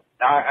gone.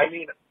 I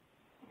mean,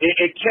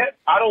 it can't.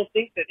 I don't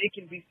think that it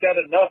can be said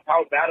enough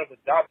how bad of a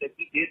job that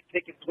he did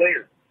picking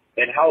players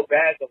and how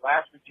bad the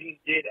last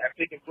regime did at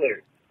picking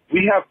players.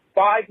 We have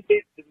 5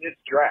 hits in this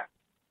draft.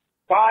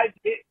 5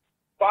 hits.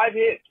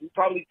 We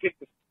probably picked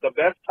the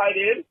best tight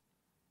end.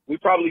 We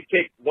probably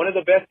picked one of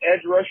the best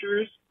edge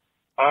rushers.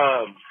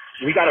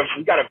 We got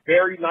a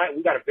very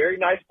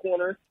nice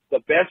corner, the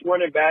best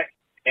running back,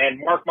 and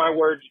mark my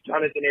words,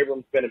 Jonathan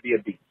Abrams is going to be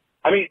a beast.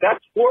 I mean,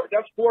 that's 4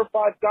 or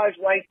 5 guys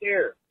right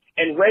there.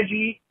 And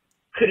Reggie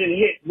couldn't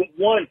hit with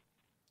one,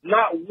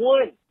 not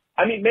one.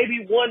 I mean,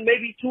 maybe 1,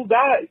 maybe 2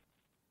 guys.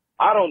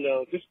 I don't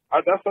know.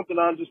 That's something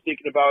I'm just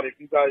thinking about. If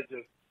you guys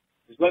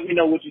just let me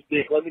know what you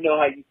think. Let me know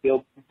how you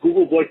feel.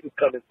 Google Voice is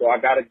coming, so I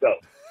got to go.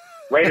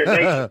 Raider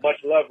Nation, much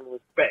love and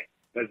respect.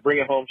 Let's bring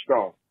it home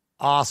strong.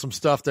 Awesome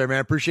stuff there, man.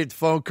 Appreciate the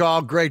phone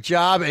call. Great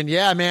job. And,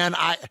 yeah, man,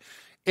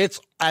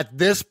 it's at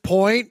this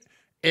point,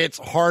 it's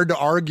hard to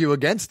argue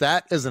against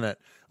that, isn't it?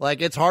 Like,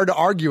 it's hard to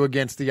argue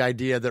against the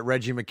idea that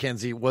Reggie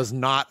McKenzie was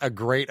not a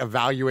great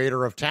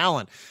evaluator of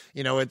talent.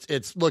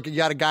 Look, you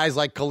got guys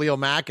like Khalil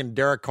Mack and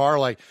Derek Carr,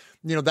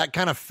 that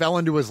kind of fell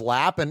into his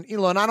lap. And,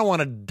 and I don't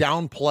want to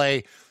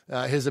downplay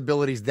his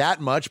abilities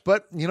that much,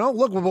 but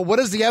look, what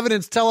does the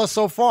evidence tell us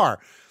so far?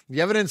 The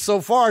evidence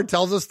so far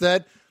tells us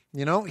that,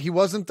 he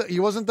wasn't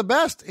the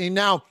best. And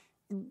now,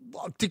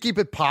 to keep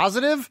it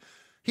positive,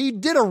 he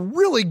did a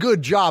really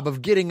good job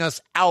of getting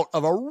us out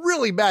of a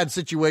really bad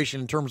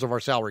situation in terms of our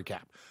salary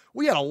cap.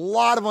 We had a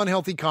lot of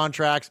unhealthy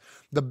contracts.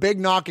 The big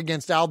knock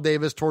against Al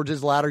Davis towards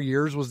his latter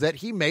years was that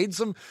he made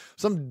some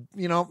I'm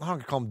not going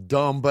to call them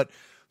dumb, but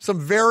some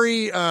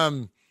very,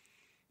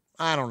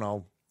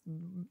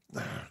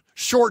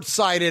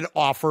 short-sighted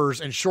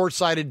offers and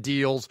short-sighted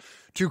deals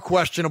to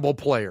questionable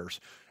players.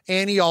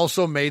 And he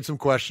also made some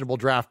questionable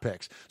draft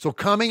picks. So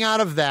coming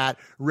out of that,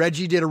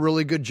 Reggie did a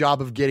really good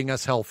job of getting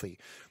us healthy.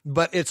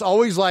 But it's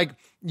always like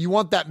you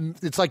want that.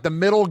 It's like the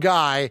middle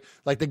guy,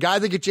 like the guy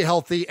that gets you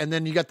healthy. And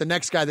then you got the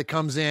next guy that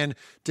comes in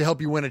to help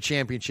you win a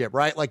championship,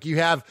 right? Like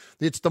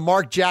it's the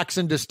Mark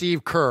Jackson to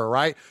Steve Kerr,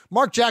 right?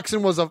 Mark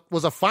Jackson was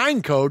a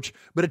fine coach,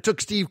 but it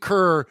took Steve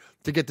Kerr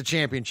to get the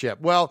championship.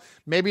 Well,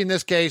 maybe in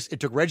this case, it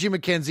took Reggie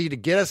McKenzie to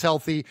get us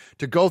healthy,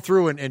 to go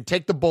through and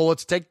take the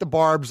bullets, take the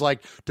barbs,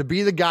 like to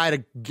be the guy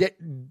to get,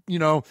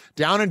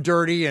 down and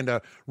dirty and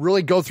to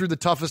really go through the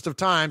toughest of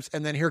times.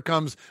 And then here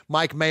comes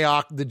Mike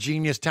Mayock, the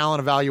genius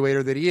talent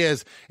evaluator that he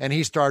is. And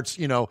he starts,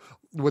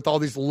 with all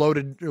these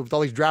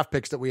draft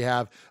picks that we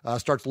have,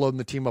 starts loading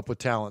the team up with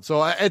talent.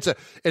 So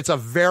it's a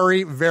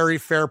very, very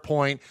fair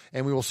point,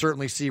 and we will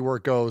certainly see where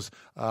it goes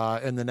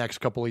in the next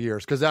couple of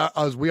years. Because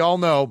as we all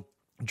know,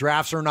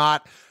 drafts are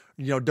not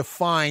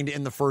defined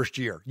in the first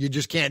year. You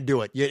just can't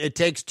do it. It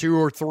takes 2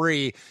 or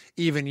 3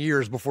 even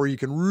years before you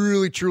can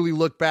really, truly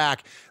look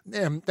back.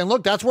 And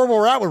look, that's where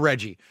we're at with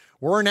Reggie.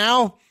 We're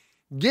now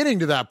getting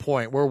to that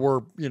point where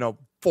we're,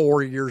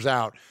 4 years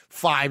out,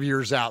 5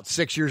 years out,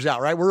 6 years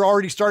out, right? We're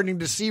already starting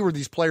to see where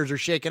these players are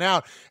shaking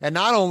out. And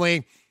not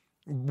only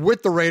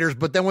with the Raiders,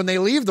 but then when they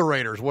leave the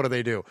Raiders, what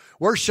do?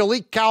 Where's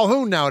Shalik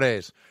Calhoun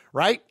nowadays?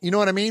 Right? You know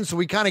what I mean? So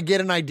we kind of get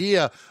an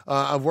idea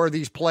of where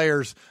these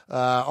players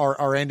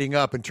are ending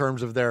up in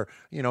terms of their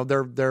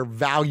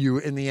value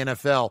in the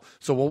NFL.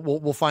 So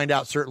we'll find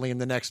out certainly in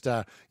the next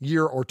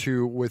year or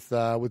two with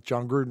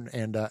John Gruden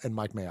and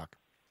Mike Mayock.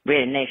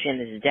 Raider Nation,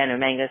 this is Daniel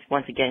Mangus,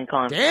 once again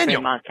calling from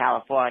Fremont,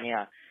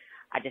 California.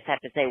 I just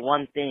have to say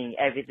one thing.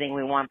 Everything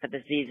we want for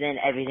the season,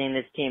 everything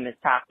this team has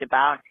talked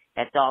about,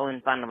 that's all in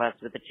front of us.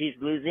 With the Chiefs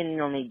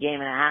losing, only a game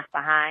and a half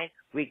behind,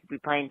 we could be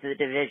playing to the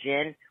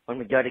division when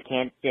we go to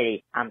Kansas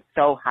City. I'm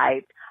so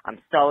hyped. I'm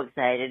so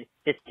excited.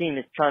 This team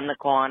is turning the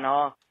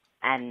corner.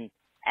 And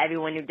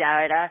everyone who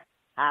doubted us,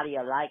 how do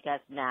you like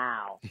us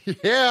now?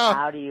 Yeah.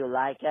 How do you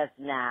like us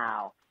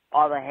now?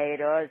 All the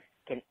haters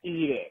can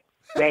eat it.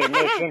 Raider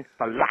Nation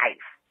for life.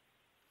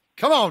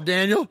 Come on,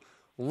 Daniel.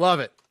 Love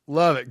it.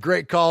 Love it.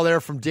 Great call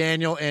there from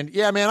Daniel. And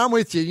yeah, man, I'm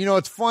with you.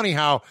 It's funny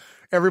how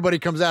everybody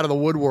comes out of the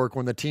woodwork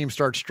when the team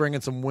starts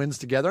stringing some wins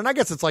together. And I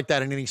guess it's like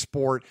that in any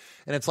sport.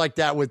 And it's like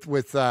that with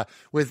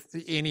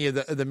any of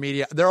the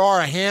media. There are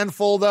a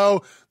handful,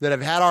 though, that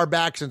have had our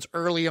back since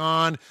early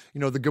on.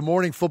 The Good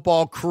Morning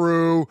Football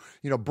crew,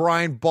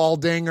 Brian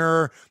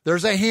Baldinger.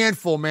 There's a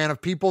handful, man,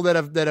 of people that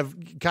have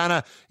kind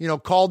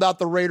of, called out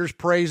the Raiders'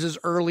 praises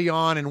early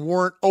on and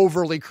weren't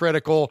overly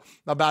critical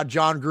about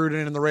John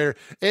Gruden and the Raiders.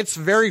 It's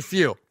very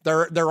few.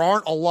 There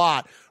aren't a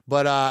lot.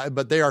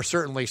 But they are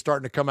certainly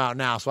starting to come out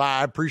now. So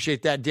I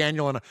appreciate that,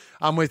 Daniel, and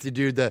I'm with you,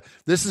 dude.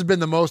 This has been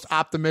the most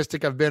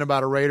optimistic I've been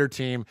about a Raider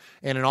team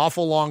in an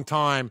awful long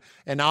time.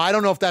 And now I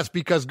don't know if that's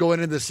because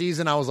going into the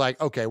season, I was like,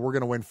 okay, we're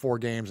going to win 4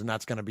 games and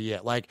that's going to be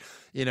it. Like,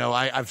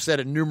 I've said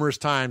it numerous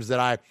times that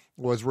I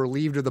was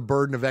relieved of the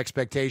burden of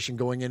expectation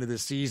going into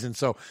this season.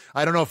 So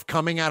I don't know if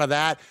coming out of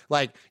that,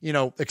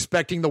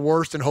 expecting the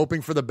worst and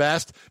hoping for the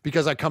best,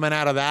 because I'm coming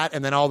out of that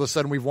and then all of a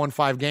sudden we've won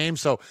 5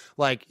 games. So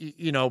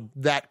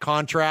that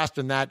contrast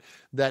and that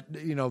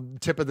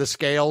tip of the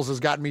scales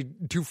has gotten me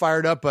too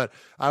fired up. But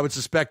I would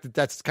suspect that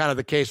that's kind of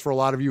the case for a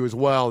lot of you as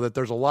well, that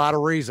there's a lot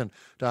of reason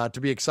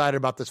to be excited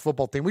about this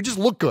football team. We just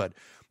look good.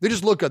 They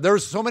just look good. There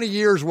was so many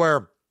years where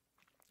it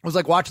was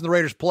like watching the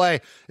Raiders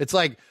play. It's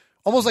like,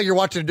 almost like you're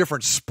watching a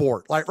different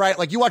sport, right?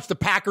 Like you watch the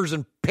Packers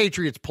and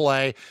Patriots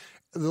play,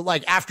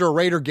 like after a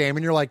Raider game,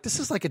 and you're like, this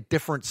is like a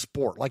different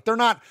sport. Like they're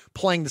not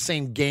playing the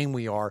same game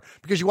we are,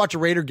 because you watch a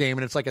Raider game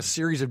and it's like a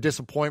series of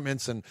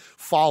disappointments and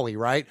folly,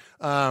 right?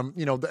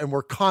 And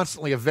we're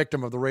constantly a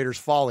victim of the Raiders'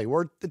 folly,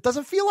 where it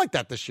doesn't feel like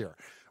that this year.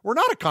 We're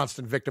not a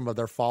constant victim of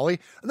their folly,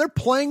 and they're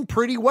playing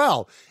pretty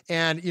well.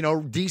 And,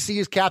 DC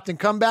is Captain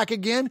Comeback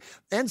again,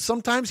 and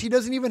sometimes he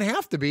doesn't even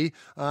have to be,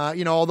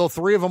 although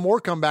 3 of them were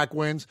comeback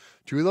wins,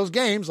 2 of those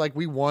games, like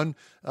we won,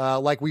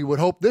 like we would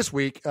hope this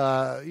week,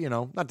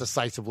 not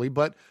decisively,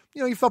 but,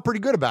 you felt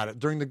pretty good about it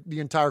during the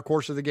entire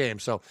course of the game.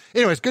 So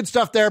anyways, good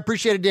stuff there.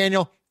 Appreciate it,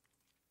 Daniel.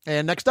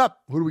 And next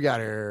up, who do we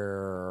got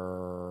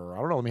here? I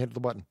don't know. Let me hit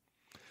the button.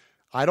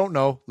 I don't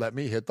know. Let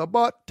me hit the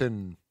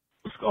button.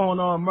 What's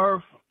going on,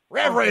 Murf?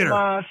 Rev Raider.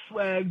 My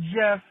swag,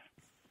 Jeff,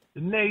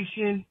 the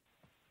nation.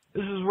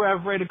 This is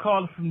Rev Raider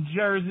calling from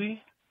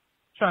Jersey.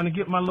 Trying to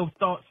get my little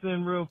thoughts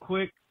in real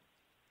quick.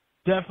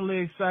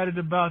 Definitely excited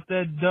about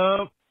that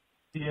dub.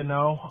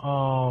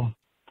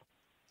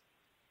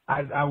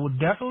 I would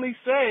definitely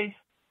say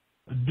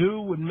a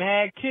dude with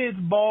mad kids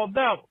balled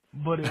out,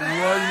 but it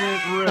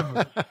wasn't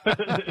Rivers.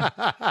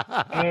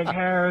 Ed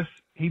Harris,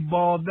 he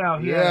balled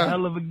out. He had a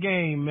hell of a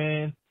game,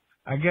 man.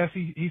 I guess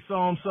he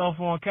saw himself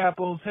on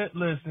Capo's hit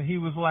list, and he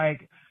was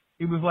like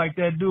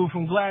that dude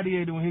from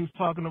Gladiator when he was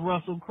talking to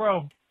Russell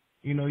Crowe.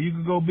 You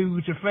could go be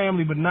with your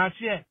family, but not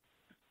yet.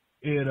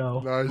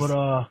 Nice.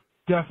 But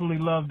definitely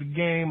loved the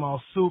game.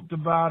 All souped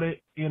about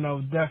it.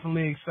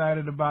 Definitely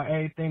excited about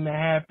everything that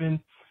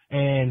happened.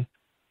 And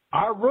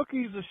our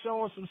rookies are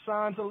showing some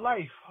signs of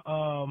life.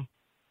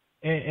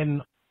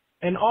 And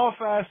in all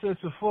facets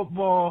of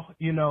football,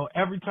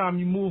 every time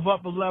you move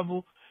up a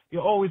level, you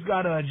always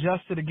got to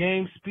adjust to the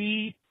game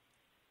speed,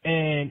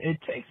 and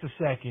it takes a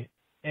second.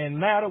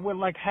 And now that we're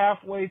like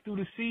halfway through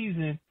the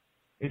season,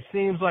 it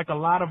seems like a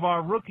lot of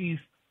our rookies,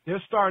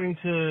 they're starting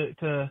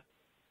to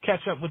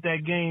catch up with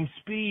that game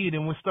speed,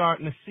 and we're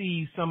starting to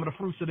see some of the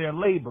fruits of their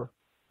labor.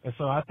 And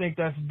so I think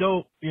that's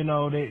dope. They're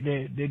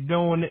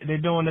doing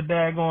the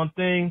daggone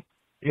thing.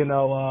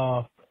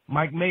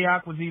 Mike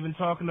Mayock was even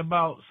talking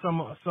about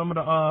some of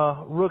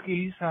the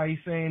rookies, how he's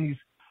saying he's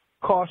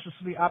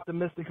cautiously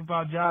optimistic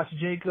about Josh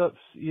Jacobs,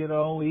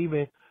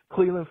 even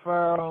Cleveland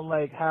Farrell,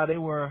 like how they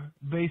were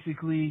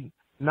basically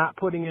not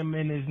putting him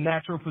in his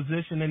natural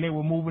position, and they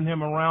were moving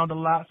him around a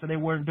lot, so they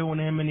weren't doing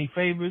him any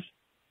favors.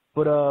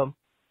 But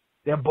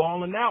they're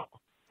balling out,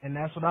 and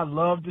that's what I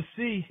love to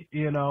see,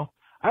 you know.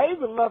 I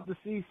even love to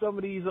see some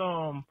of these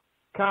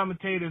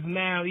commentators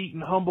now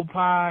eating humble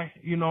pie,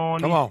 you know,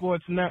 on these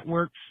sports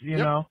networks, you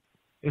know.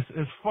 It's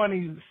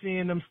funny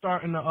seeing them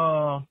starting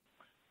to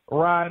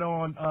ride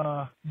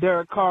on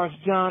Derek Carr's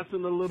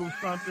Johnson a little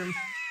something,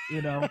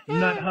 you know,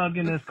 nut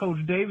hugging, as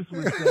Coach Davis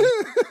would say.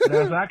 But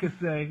as I could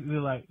say,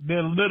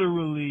 they're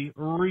literally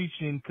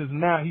reaching, because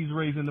now he's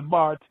raising the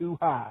bar too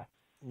high.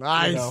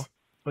 Nice. You know?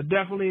 But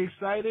definitely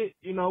excited.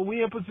 You know,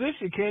 we in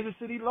position. Kansas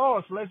City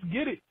lost. Let's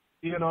get it.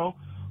 You know,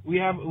 we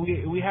have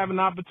an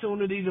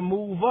opportunity to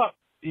move up,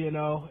 you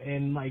know,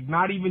 and like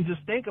not even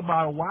just think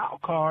about a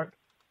wild card,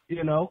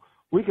 you know.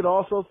 We could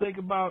also think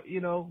about,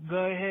 you know, go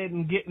ahead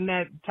and getting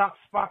that top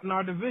spot in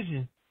our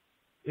division,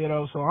 you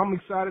know. So I'm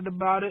excited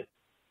about it.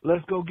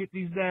 Let's go get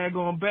these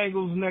daggone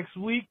Bengals next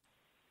week.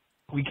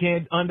 We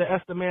can't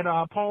underestimate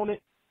our opponent.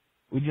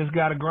 We just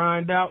got to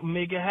grind out and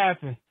make it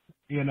happen,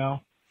 you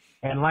know.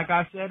 And like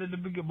I said at the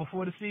beginning,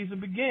 before the season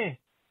began,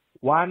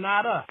 why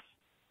not us?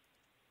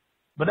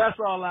 But that's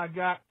all I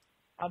got.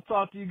 I'll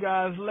talk to you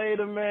guys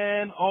later,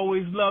 man.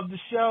 Always love the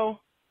show.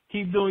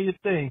 Keep doing your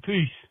thing.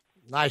 Peace.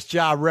 Nice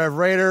job, Rev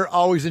Raider.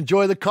 Always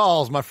enjoy the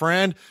calls, my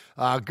friend.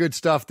 Good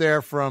stuff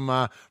there from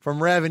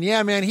Rev. And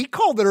yeah, man, he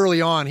called it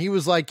early on. He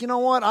was like, you know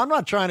what? I'm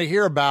not trying to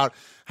hear about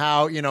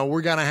how, you know,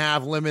 we're going to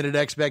have limited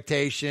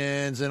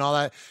expectations and all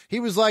that. He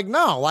was like,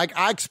 no, like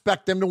I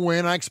expect them to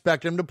win. I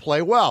expect them to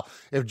play well.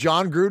 If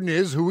John Gruden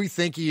is who we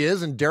think he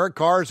is and Derek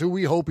Carr is who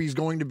we hope he's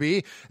going to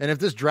be, and if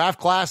this draft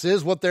class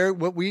is what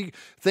we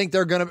think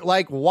they're going to be,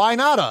 like, why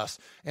not us?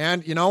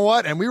 And you know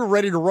what? And we were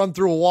ready to run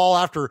through a wall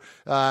after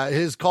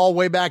his call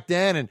way back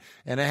then,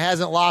 and it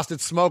hasn't lost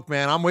its smoke,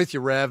 man. I'm with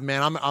you, Rev,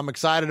 man. I'm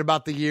excited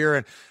about the year,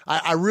 and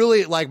I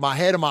really, like, my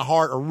head and my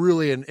heart are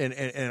really in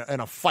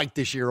a fight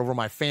this year over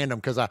my fandom,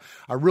 because I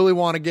really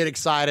want to get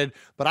excited,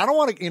 but I don't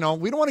want to, you know,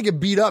 we don't want to get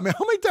beat up, man.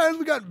 How many times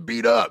we got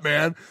beat up,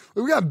 man?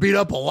 We got beat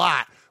up a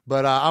lot.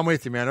 But I'm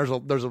with you, man.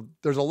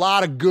 There's a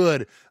lot of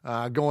good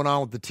going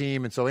on with the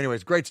team. And so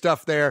anyways, great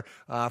stuff there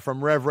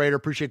from Rev Raider.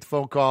 Appreciate the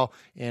phone call.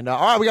 And all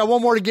right, we got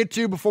one more to get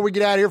to before we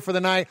get out of here for the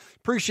night.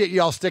 Appreciate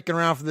you all sticking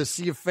around for the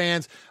Sea of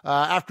Fans.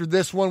 After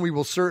this one, we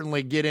will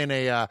certainly get in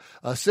a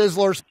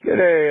Sizzlers. Good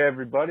day,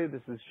 everybody.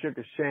 This is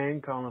Sugar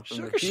Shane calling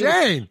from the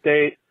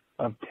state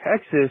of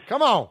Texas.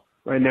 Come on.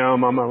 Right now,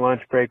 I'm on my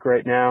lunch break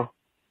right now.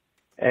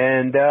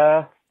 And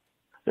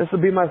this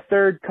will be my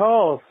third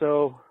call,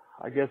 so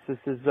I guess this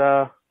is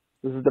the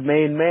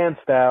main man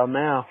style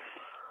now.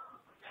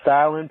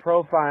 Style and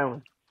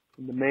profiling.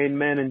 The main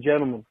men and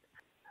gentlemen.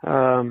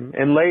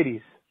 And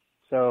ladies.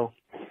 So,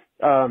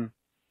 long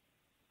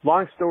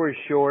story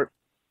short,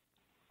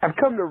 I've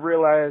come to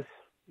realize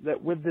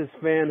that with this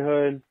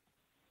fanhood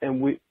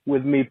and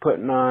with me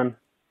putting on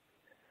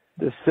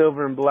the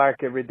silver and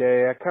black every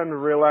day, I come to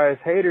realize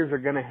haters are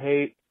going to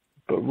hate,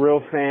 but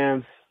real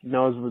fans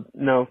knows what's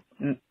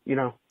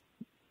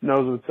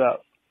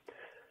up.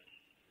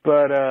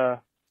 But,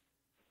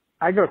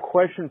 I got a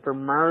question for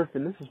Murf,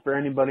 and this is for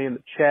anybody in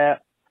the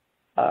chat.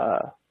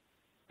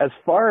 As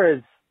far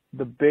as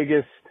the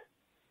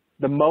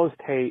most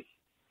hate,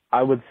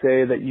 I would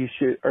say that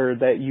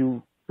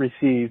you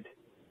received,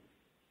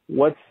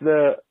 what's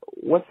the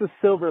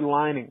silver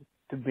lining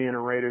to being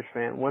a Raiders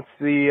fan?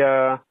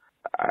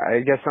 I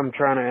guess I'm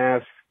trying to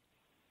ask,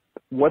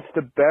 what's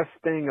the best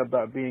thing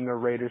about being a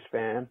Raiders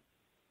fan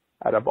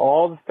out of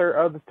all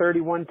the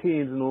 31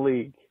 teams in the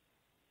league?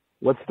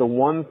 What's the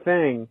one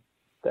thing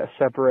that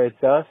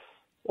separates us,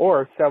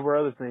 or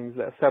several other things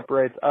that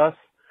separates us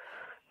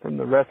from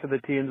the rest of the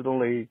teams in the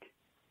league?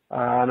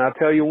 And I'll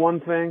tell you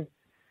one thing,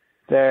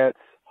 that's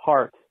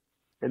heart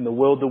and the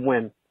will to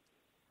win.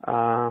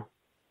 The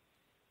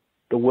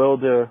will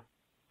to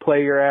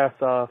play your ass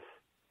off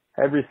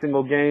every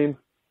single game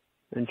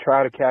and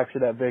try to capture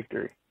that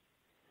victory.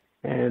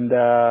 And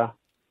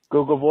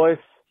Google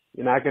Voice,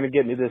 you're not going to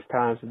get me this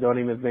time, so don't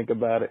even think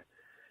about it.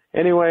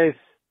 Anyways,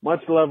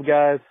 much love,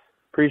 guys.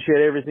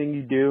 Appreciate everything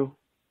you do.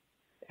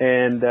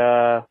 And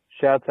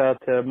shouts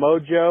out to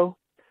Mojoe.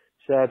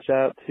 Shouts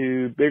out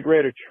to Big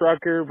Raider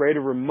Trucker, Raider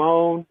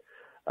Ramon,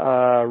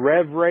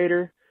 Rev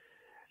Raider,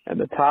 and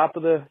the top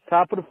of the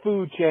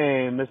food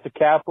chain, Mr.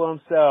 Capo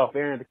himself,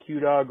 Aaron the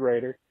Q-Dog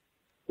Raider.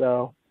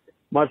 So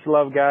much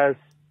love, guys,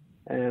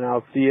 and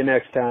I'll see you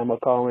next time. I'll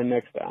call in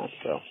next time.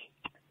 So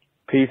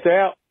peace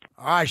out.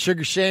 All right,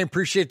 Sugar Shane,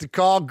 appreciate the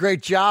call.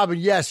 Great job. And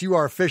yes, you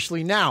are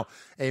officially now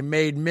a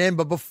made man.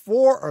 But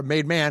before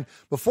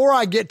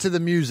I get to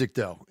the music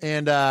though,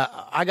 and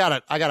I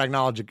gotta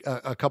acknowledge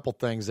a couple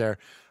things there.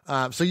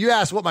 So you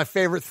asked what my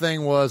favorite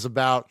thing was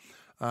about,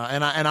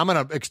 and I'm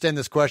gonna extend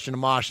this question to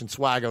Mosh and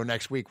Swaggo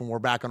next week when we're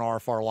back on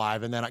RFR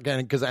Live, and then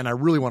again and I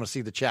really want to see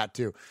the chat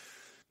too.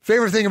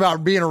 Favorite thing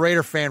about being a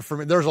Raider fan for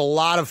me, there's a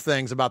lot of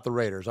things about the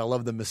Raiders. I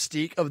love the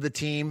mystique of the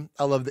team.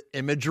 I love the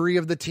imagery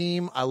of the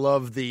team. I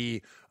love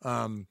the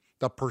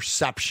the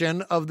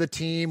perception of the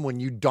team when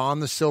you don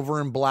the silver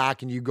and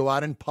black and you go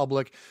out in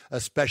public,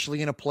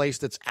 especially in a place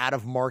that's out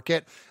of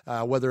market,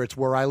 whether it's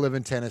where I live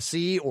in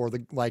Tennessee or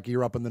like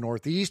you're up in the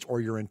Northeast or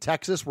you're in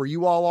Texas where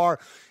you all are,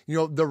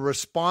 the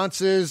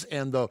responses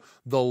and the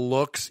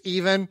looks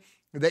even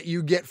that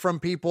you get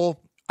from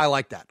people. I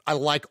like that. I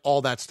like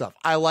all that stuff.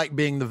 I like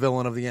being the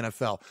villain of the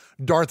NFL.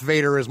 Darth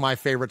Vader is my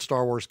favorite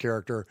Star Wars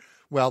character.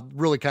 Well,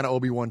 really kind of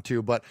Obi-Wan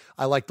too, but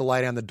I like the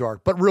light and the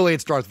dark. But really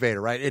it's Darth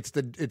Vader, right? It's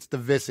the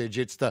visage.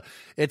 It's the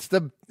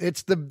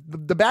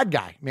bad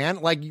guy,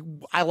 man. Like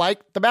I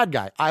like the bad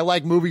guy. I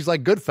like movies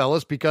like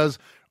Goodfellas because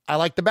I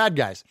like the bad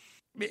guys.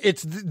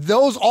 It's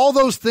all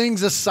those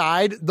things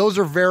aside, those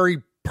are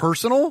very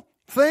personal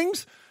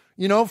things,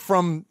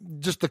 from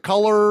just the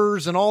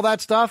colors and all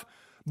that stuff.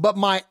 But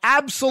my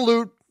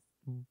absolute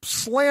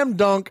slam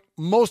dunk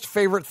most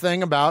favorite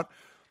thing about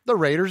the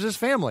Raiders is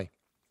family.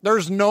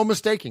 There's no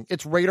mistaking.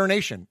 It's Raider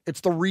Nation.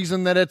 It's the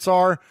reason that it's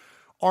our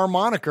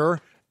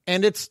moniker,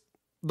 and it's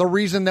the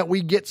reason that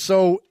we get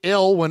so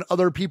ill when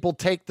other people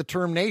take the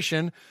term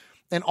nation.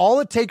 And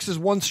all it takes is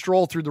one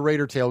stroll through the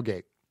Raider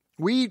tailgate.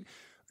 We,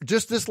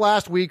 just this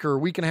last week or a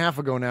week and a half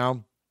ago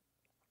now,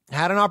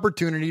 had an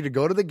opportunity to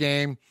go to the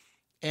game,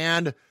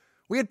 and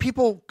we had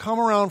people come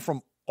around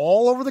from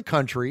all over the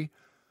country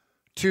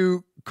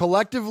to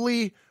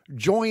collectively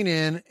join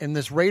in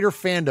this Raider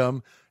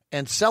fandom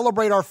and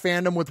celebrate our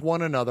fandom with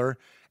one another.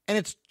 And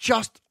it's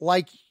just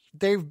like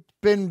they've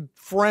been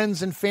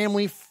friends and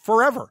family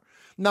forever.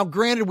 Now,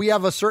 granted, we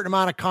have a certain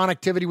amount of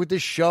connectivity with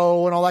this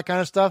show and all that kind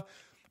of stuff,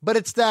 but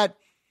it's that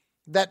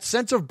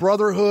sense of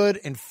brotherhood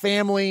and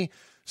family,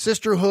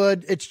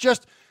 sisterhood.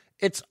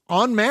 It's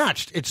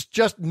unmatched. It's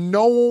just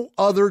no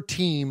other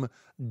team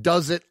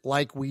does it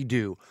like we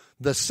do.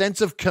 The sense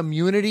of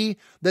community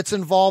that's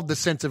involved, the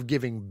sense of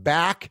giving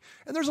back.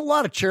 And there's a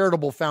lot of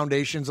charitable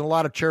foundations and a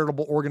lot of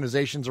charitable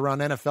organizations around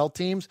NFL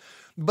teams,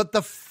 but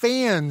the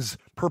fans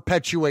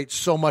perpetuate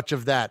so much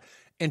of that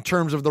in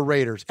terms of the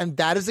Raiders. And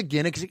that is,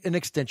 again, an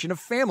extension of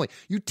family.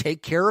 You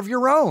take care of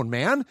your own,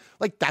 man.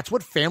 Like, that's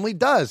what family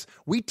does.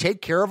 We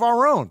take care of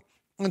our own.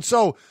 And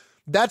so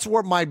that's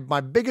what my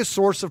biggest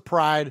source of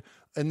pride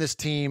in this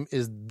team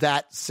is,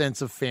 that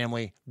sense of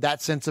family,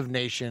 that sense of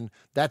nation,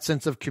 that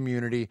sense of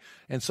community.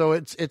 And so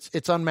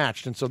it's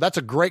unmatched. And so that's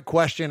a great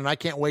question, and I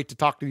can't wait to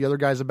talk to the other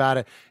guys about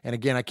it. And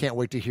again, I can't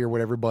wait to hear what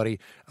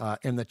everybody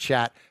in the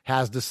chat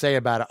has to say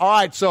about it. All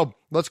right, so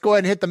let's go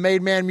ahead and hit the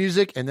Made Man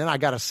music, and then I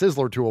got a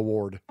Sizzler to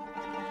award.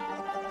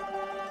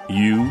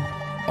 You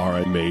are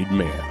a made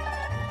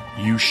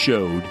man. You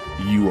showed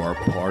you are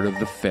part of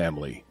the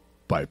family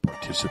by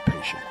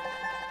participation.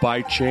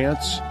 By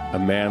chance, a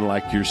man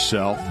like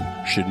yourself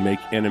should make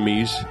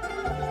enemies,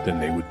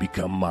 then they would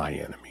become my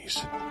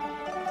enemies.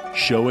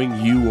 Showing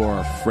you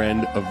are a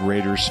friend of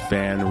Raiders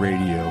Fan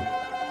Radio,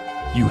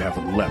 you have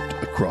leapt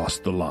across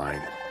the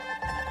line.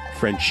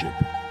 Friendship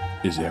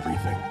is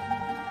everything.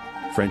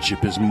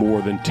 Friendship is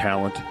more than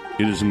talent.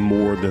 It is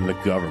more than the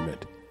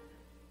government.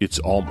 It's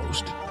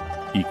almost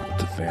equal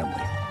to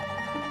family.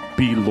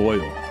 Be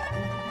loyal.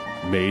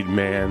 Made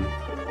man,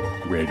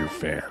 Raider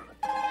fan.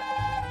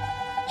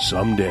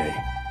 Someday,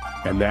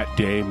 and that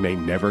day may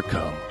never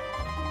come,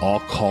 I'll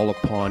call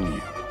upon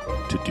you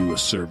to do a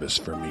service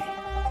for me.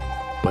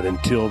 But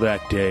until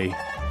that day,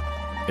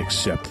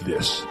 accept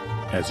this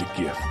as a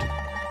gift.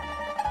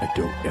 And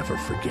don't ever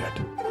forget,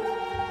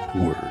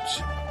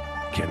 words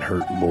can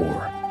hurt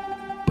more,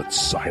 but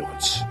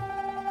silence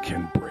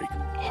can break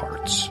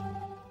hearts.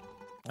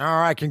 All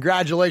right,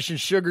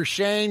 congratulations, Sugar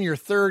Shane, your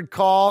third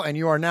call, and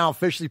you are now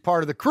officially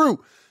part of the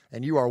crew.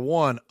 And you are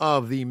one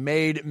of the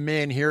made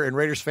men here in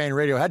Raiders Fan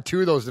Radio. Had two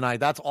of those tonight.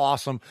 That's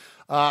awesome.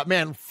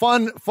 Man,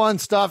 fun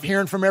stuff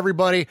hearing from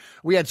everybody.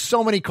 We had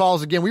so many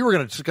calls again. We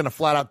were just going to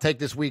flat out take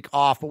this week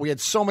off, but we had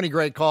so many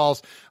great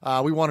calls.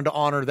 We wanted to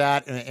honor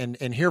that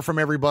and hear from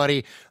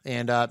everybody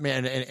and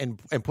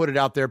put it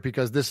out there,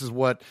 because this is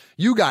what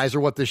you guys are,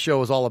 what this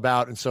show is all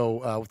about. And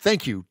so,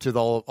 thank you to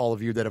all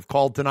of you that have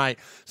called tonight.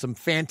 Some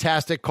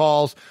fantastic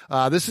calls.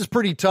 This is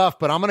pretty tough,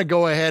 but I'm going to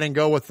go ahead and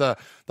go with the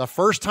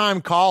first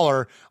time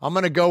caller. I'm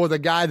going to go with a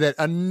guy that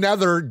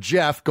another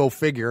Jeff, go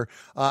figure,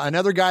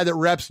 another guy that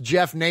reps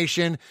Jeff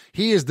Nation.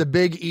 He is the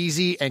Big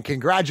Easy, and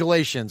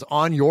congratulations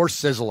on your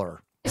Sizzler.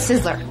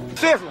 Sizzler.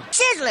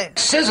 Sizzler. Sizzler.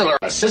 Sizzler.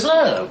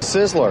 Sizzler.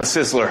 Sizzler.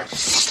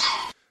 Sizzler.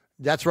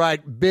 That's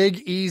right. Big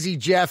Easy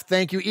Jeff.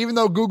 Thank you. Even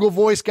though Google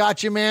Voice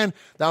got you, man,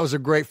 that was a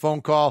great phone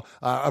call.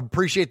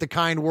 Appreciate the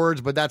kind words,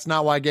 but that's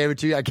not why I gave it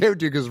to you. I gave it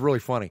to you because it's really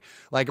funny.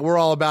 Like, we're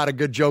all about a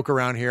good joke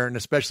around here, and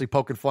especially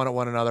poking fun at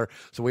one another.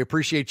 So we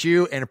appreciate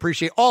you and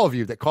appreciate all of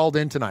you that called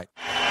in tonight.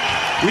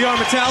 We are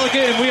Metallica,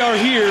 and we are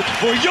here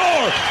for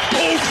your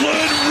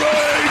Oakland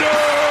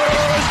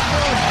Raiders!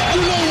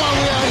 You know why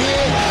we're out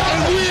here,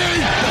 and we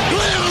ain't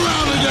playing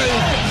around today.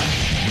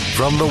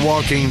 From The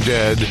Walking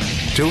Dead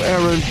to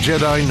errant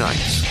Jedi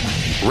Knights,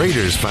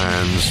 Raiders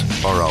fans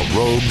are a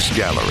rogues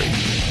gallery.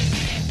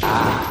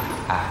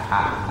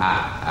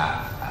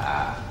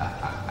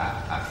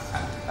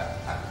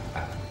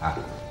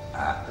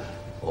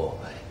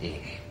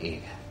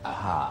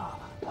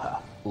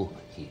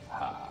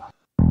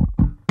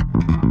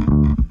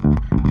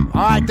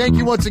 thank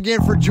you once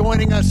again for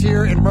joining us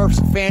here in Murph's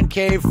Fan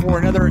Cave for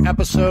another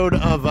episode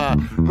of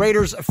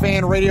Raiders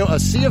Fan Radio, a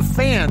Sea of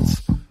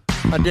Fans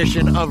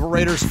edition of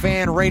Raiders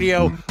Fan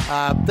Radio.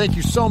 Thank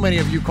you. So many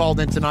of you called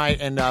in tonight,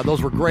 and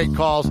those were great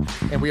calls,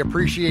 and we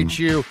appreciate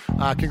you.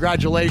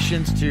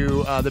 Congratulations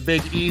to the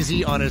Big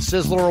Easy on his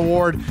Sizzler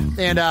Award,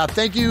 and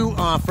thank you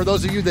for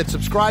those of you that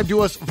subscribe to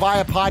us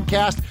via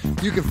podcast.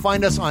 You can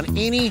find us on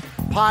any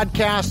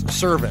podcast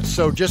service.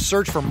 So just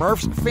search for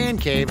Murph's Fan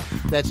Cave.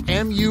 That's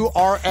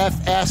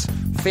MURFS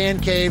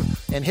Fan Cave,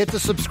 and hit the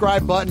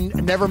subscribe button.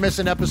 Never miss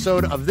an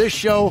episode of this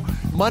show.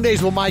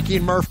 Mondays with Mikey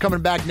and Murph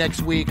coming back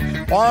next week.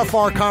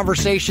 RFR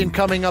Conversation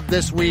coming up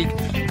this week.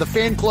 The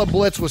Fan Club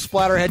Blitz with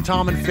Splatterhead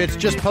Tom and Fitz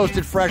just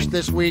posted fresh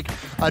this week.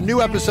 A new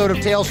episode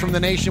of Tales from the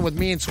Nation with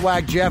me and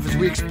Swag Jeff as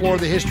we explore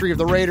the history of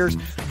the Raiders.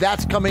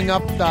 That's coming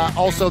up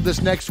also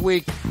this next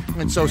week.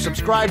 And so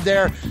subscribe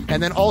there.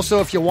 And then also,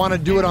 if you want to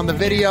do it on the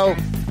video,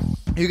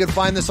 you can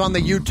find this on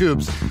the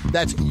YouTubes.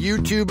 That's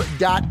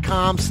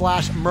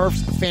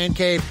youtube.com/Murph's Fan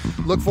Cave.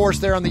 Look for us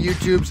there on the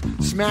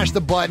YouTubes. Smash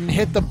the button,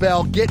 hit the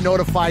bell, get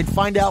notified,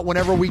 find out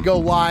whenever we go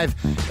live,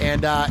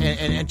 and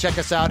check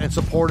us out and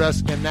support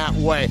us in that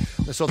way.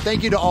 So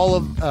thank you to all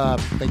of,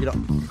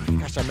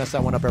 gosh, I mess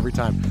that one up every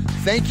time.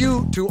 Thank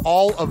you to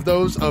all of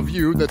those of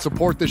you that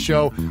support the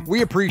show.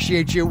 We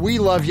appreciate you. We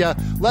love you.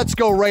 Let's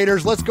go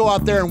Raiders. Let's go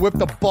out there and whip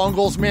the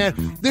Bungles, man.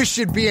 This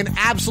should be an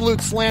absolute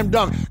slam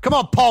dunk. Come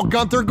on, Paul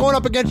Gunther, going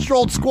up against your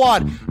old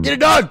squad. Get it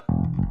done.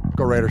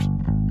 Go Raiders.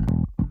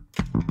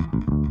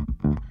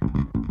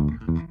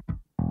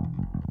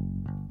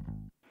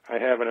 I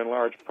have an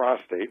enlarged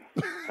prostate.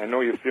 I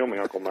know you feel me,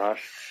 Uncle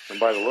Mosh, and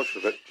by the looks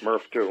of it,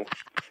 Murph too.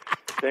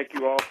 Thank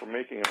you all for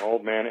making an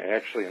old man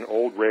actually an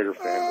old Raider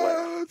fan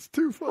laugh. That's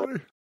too funny.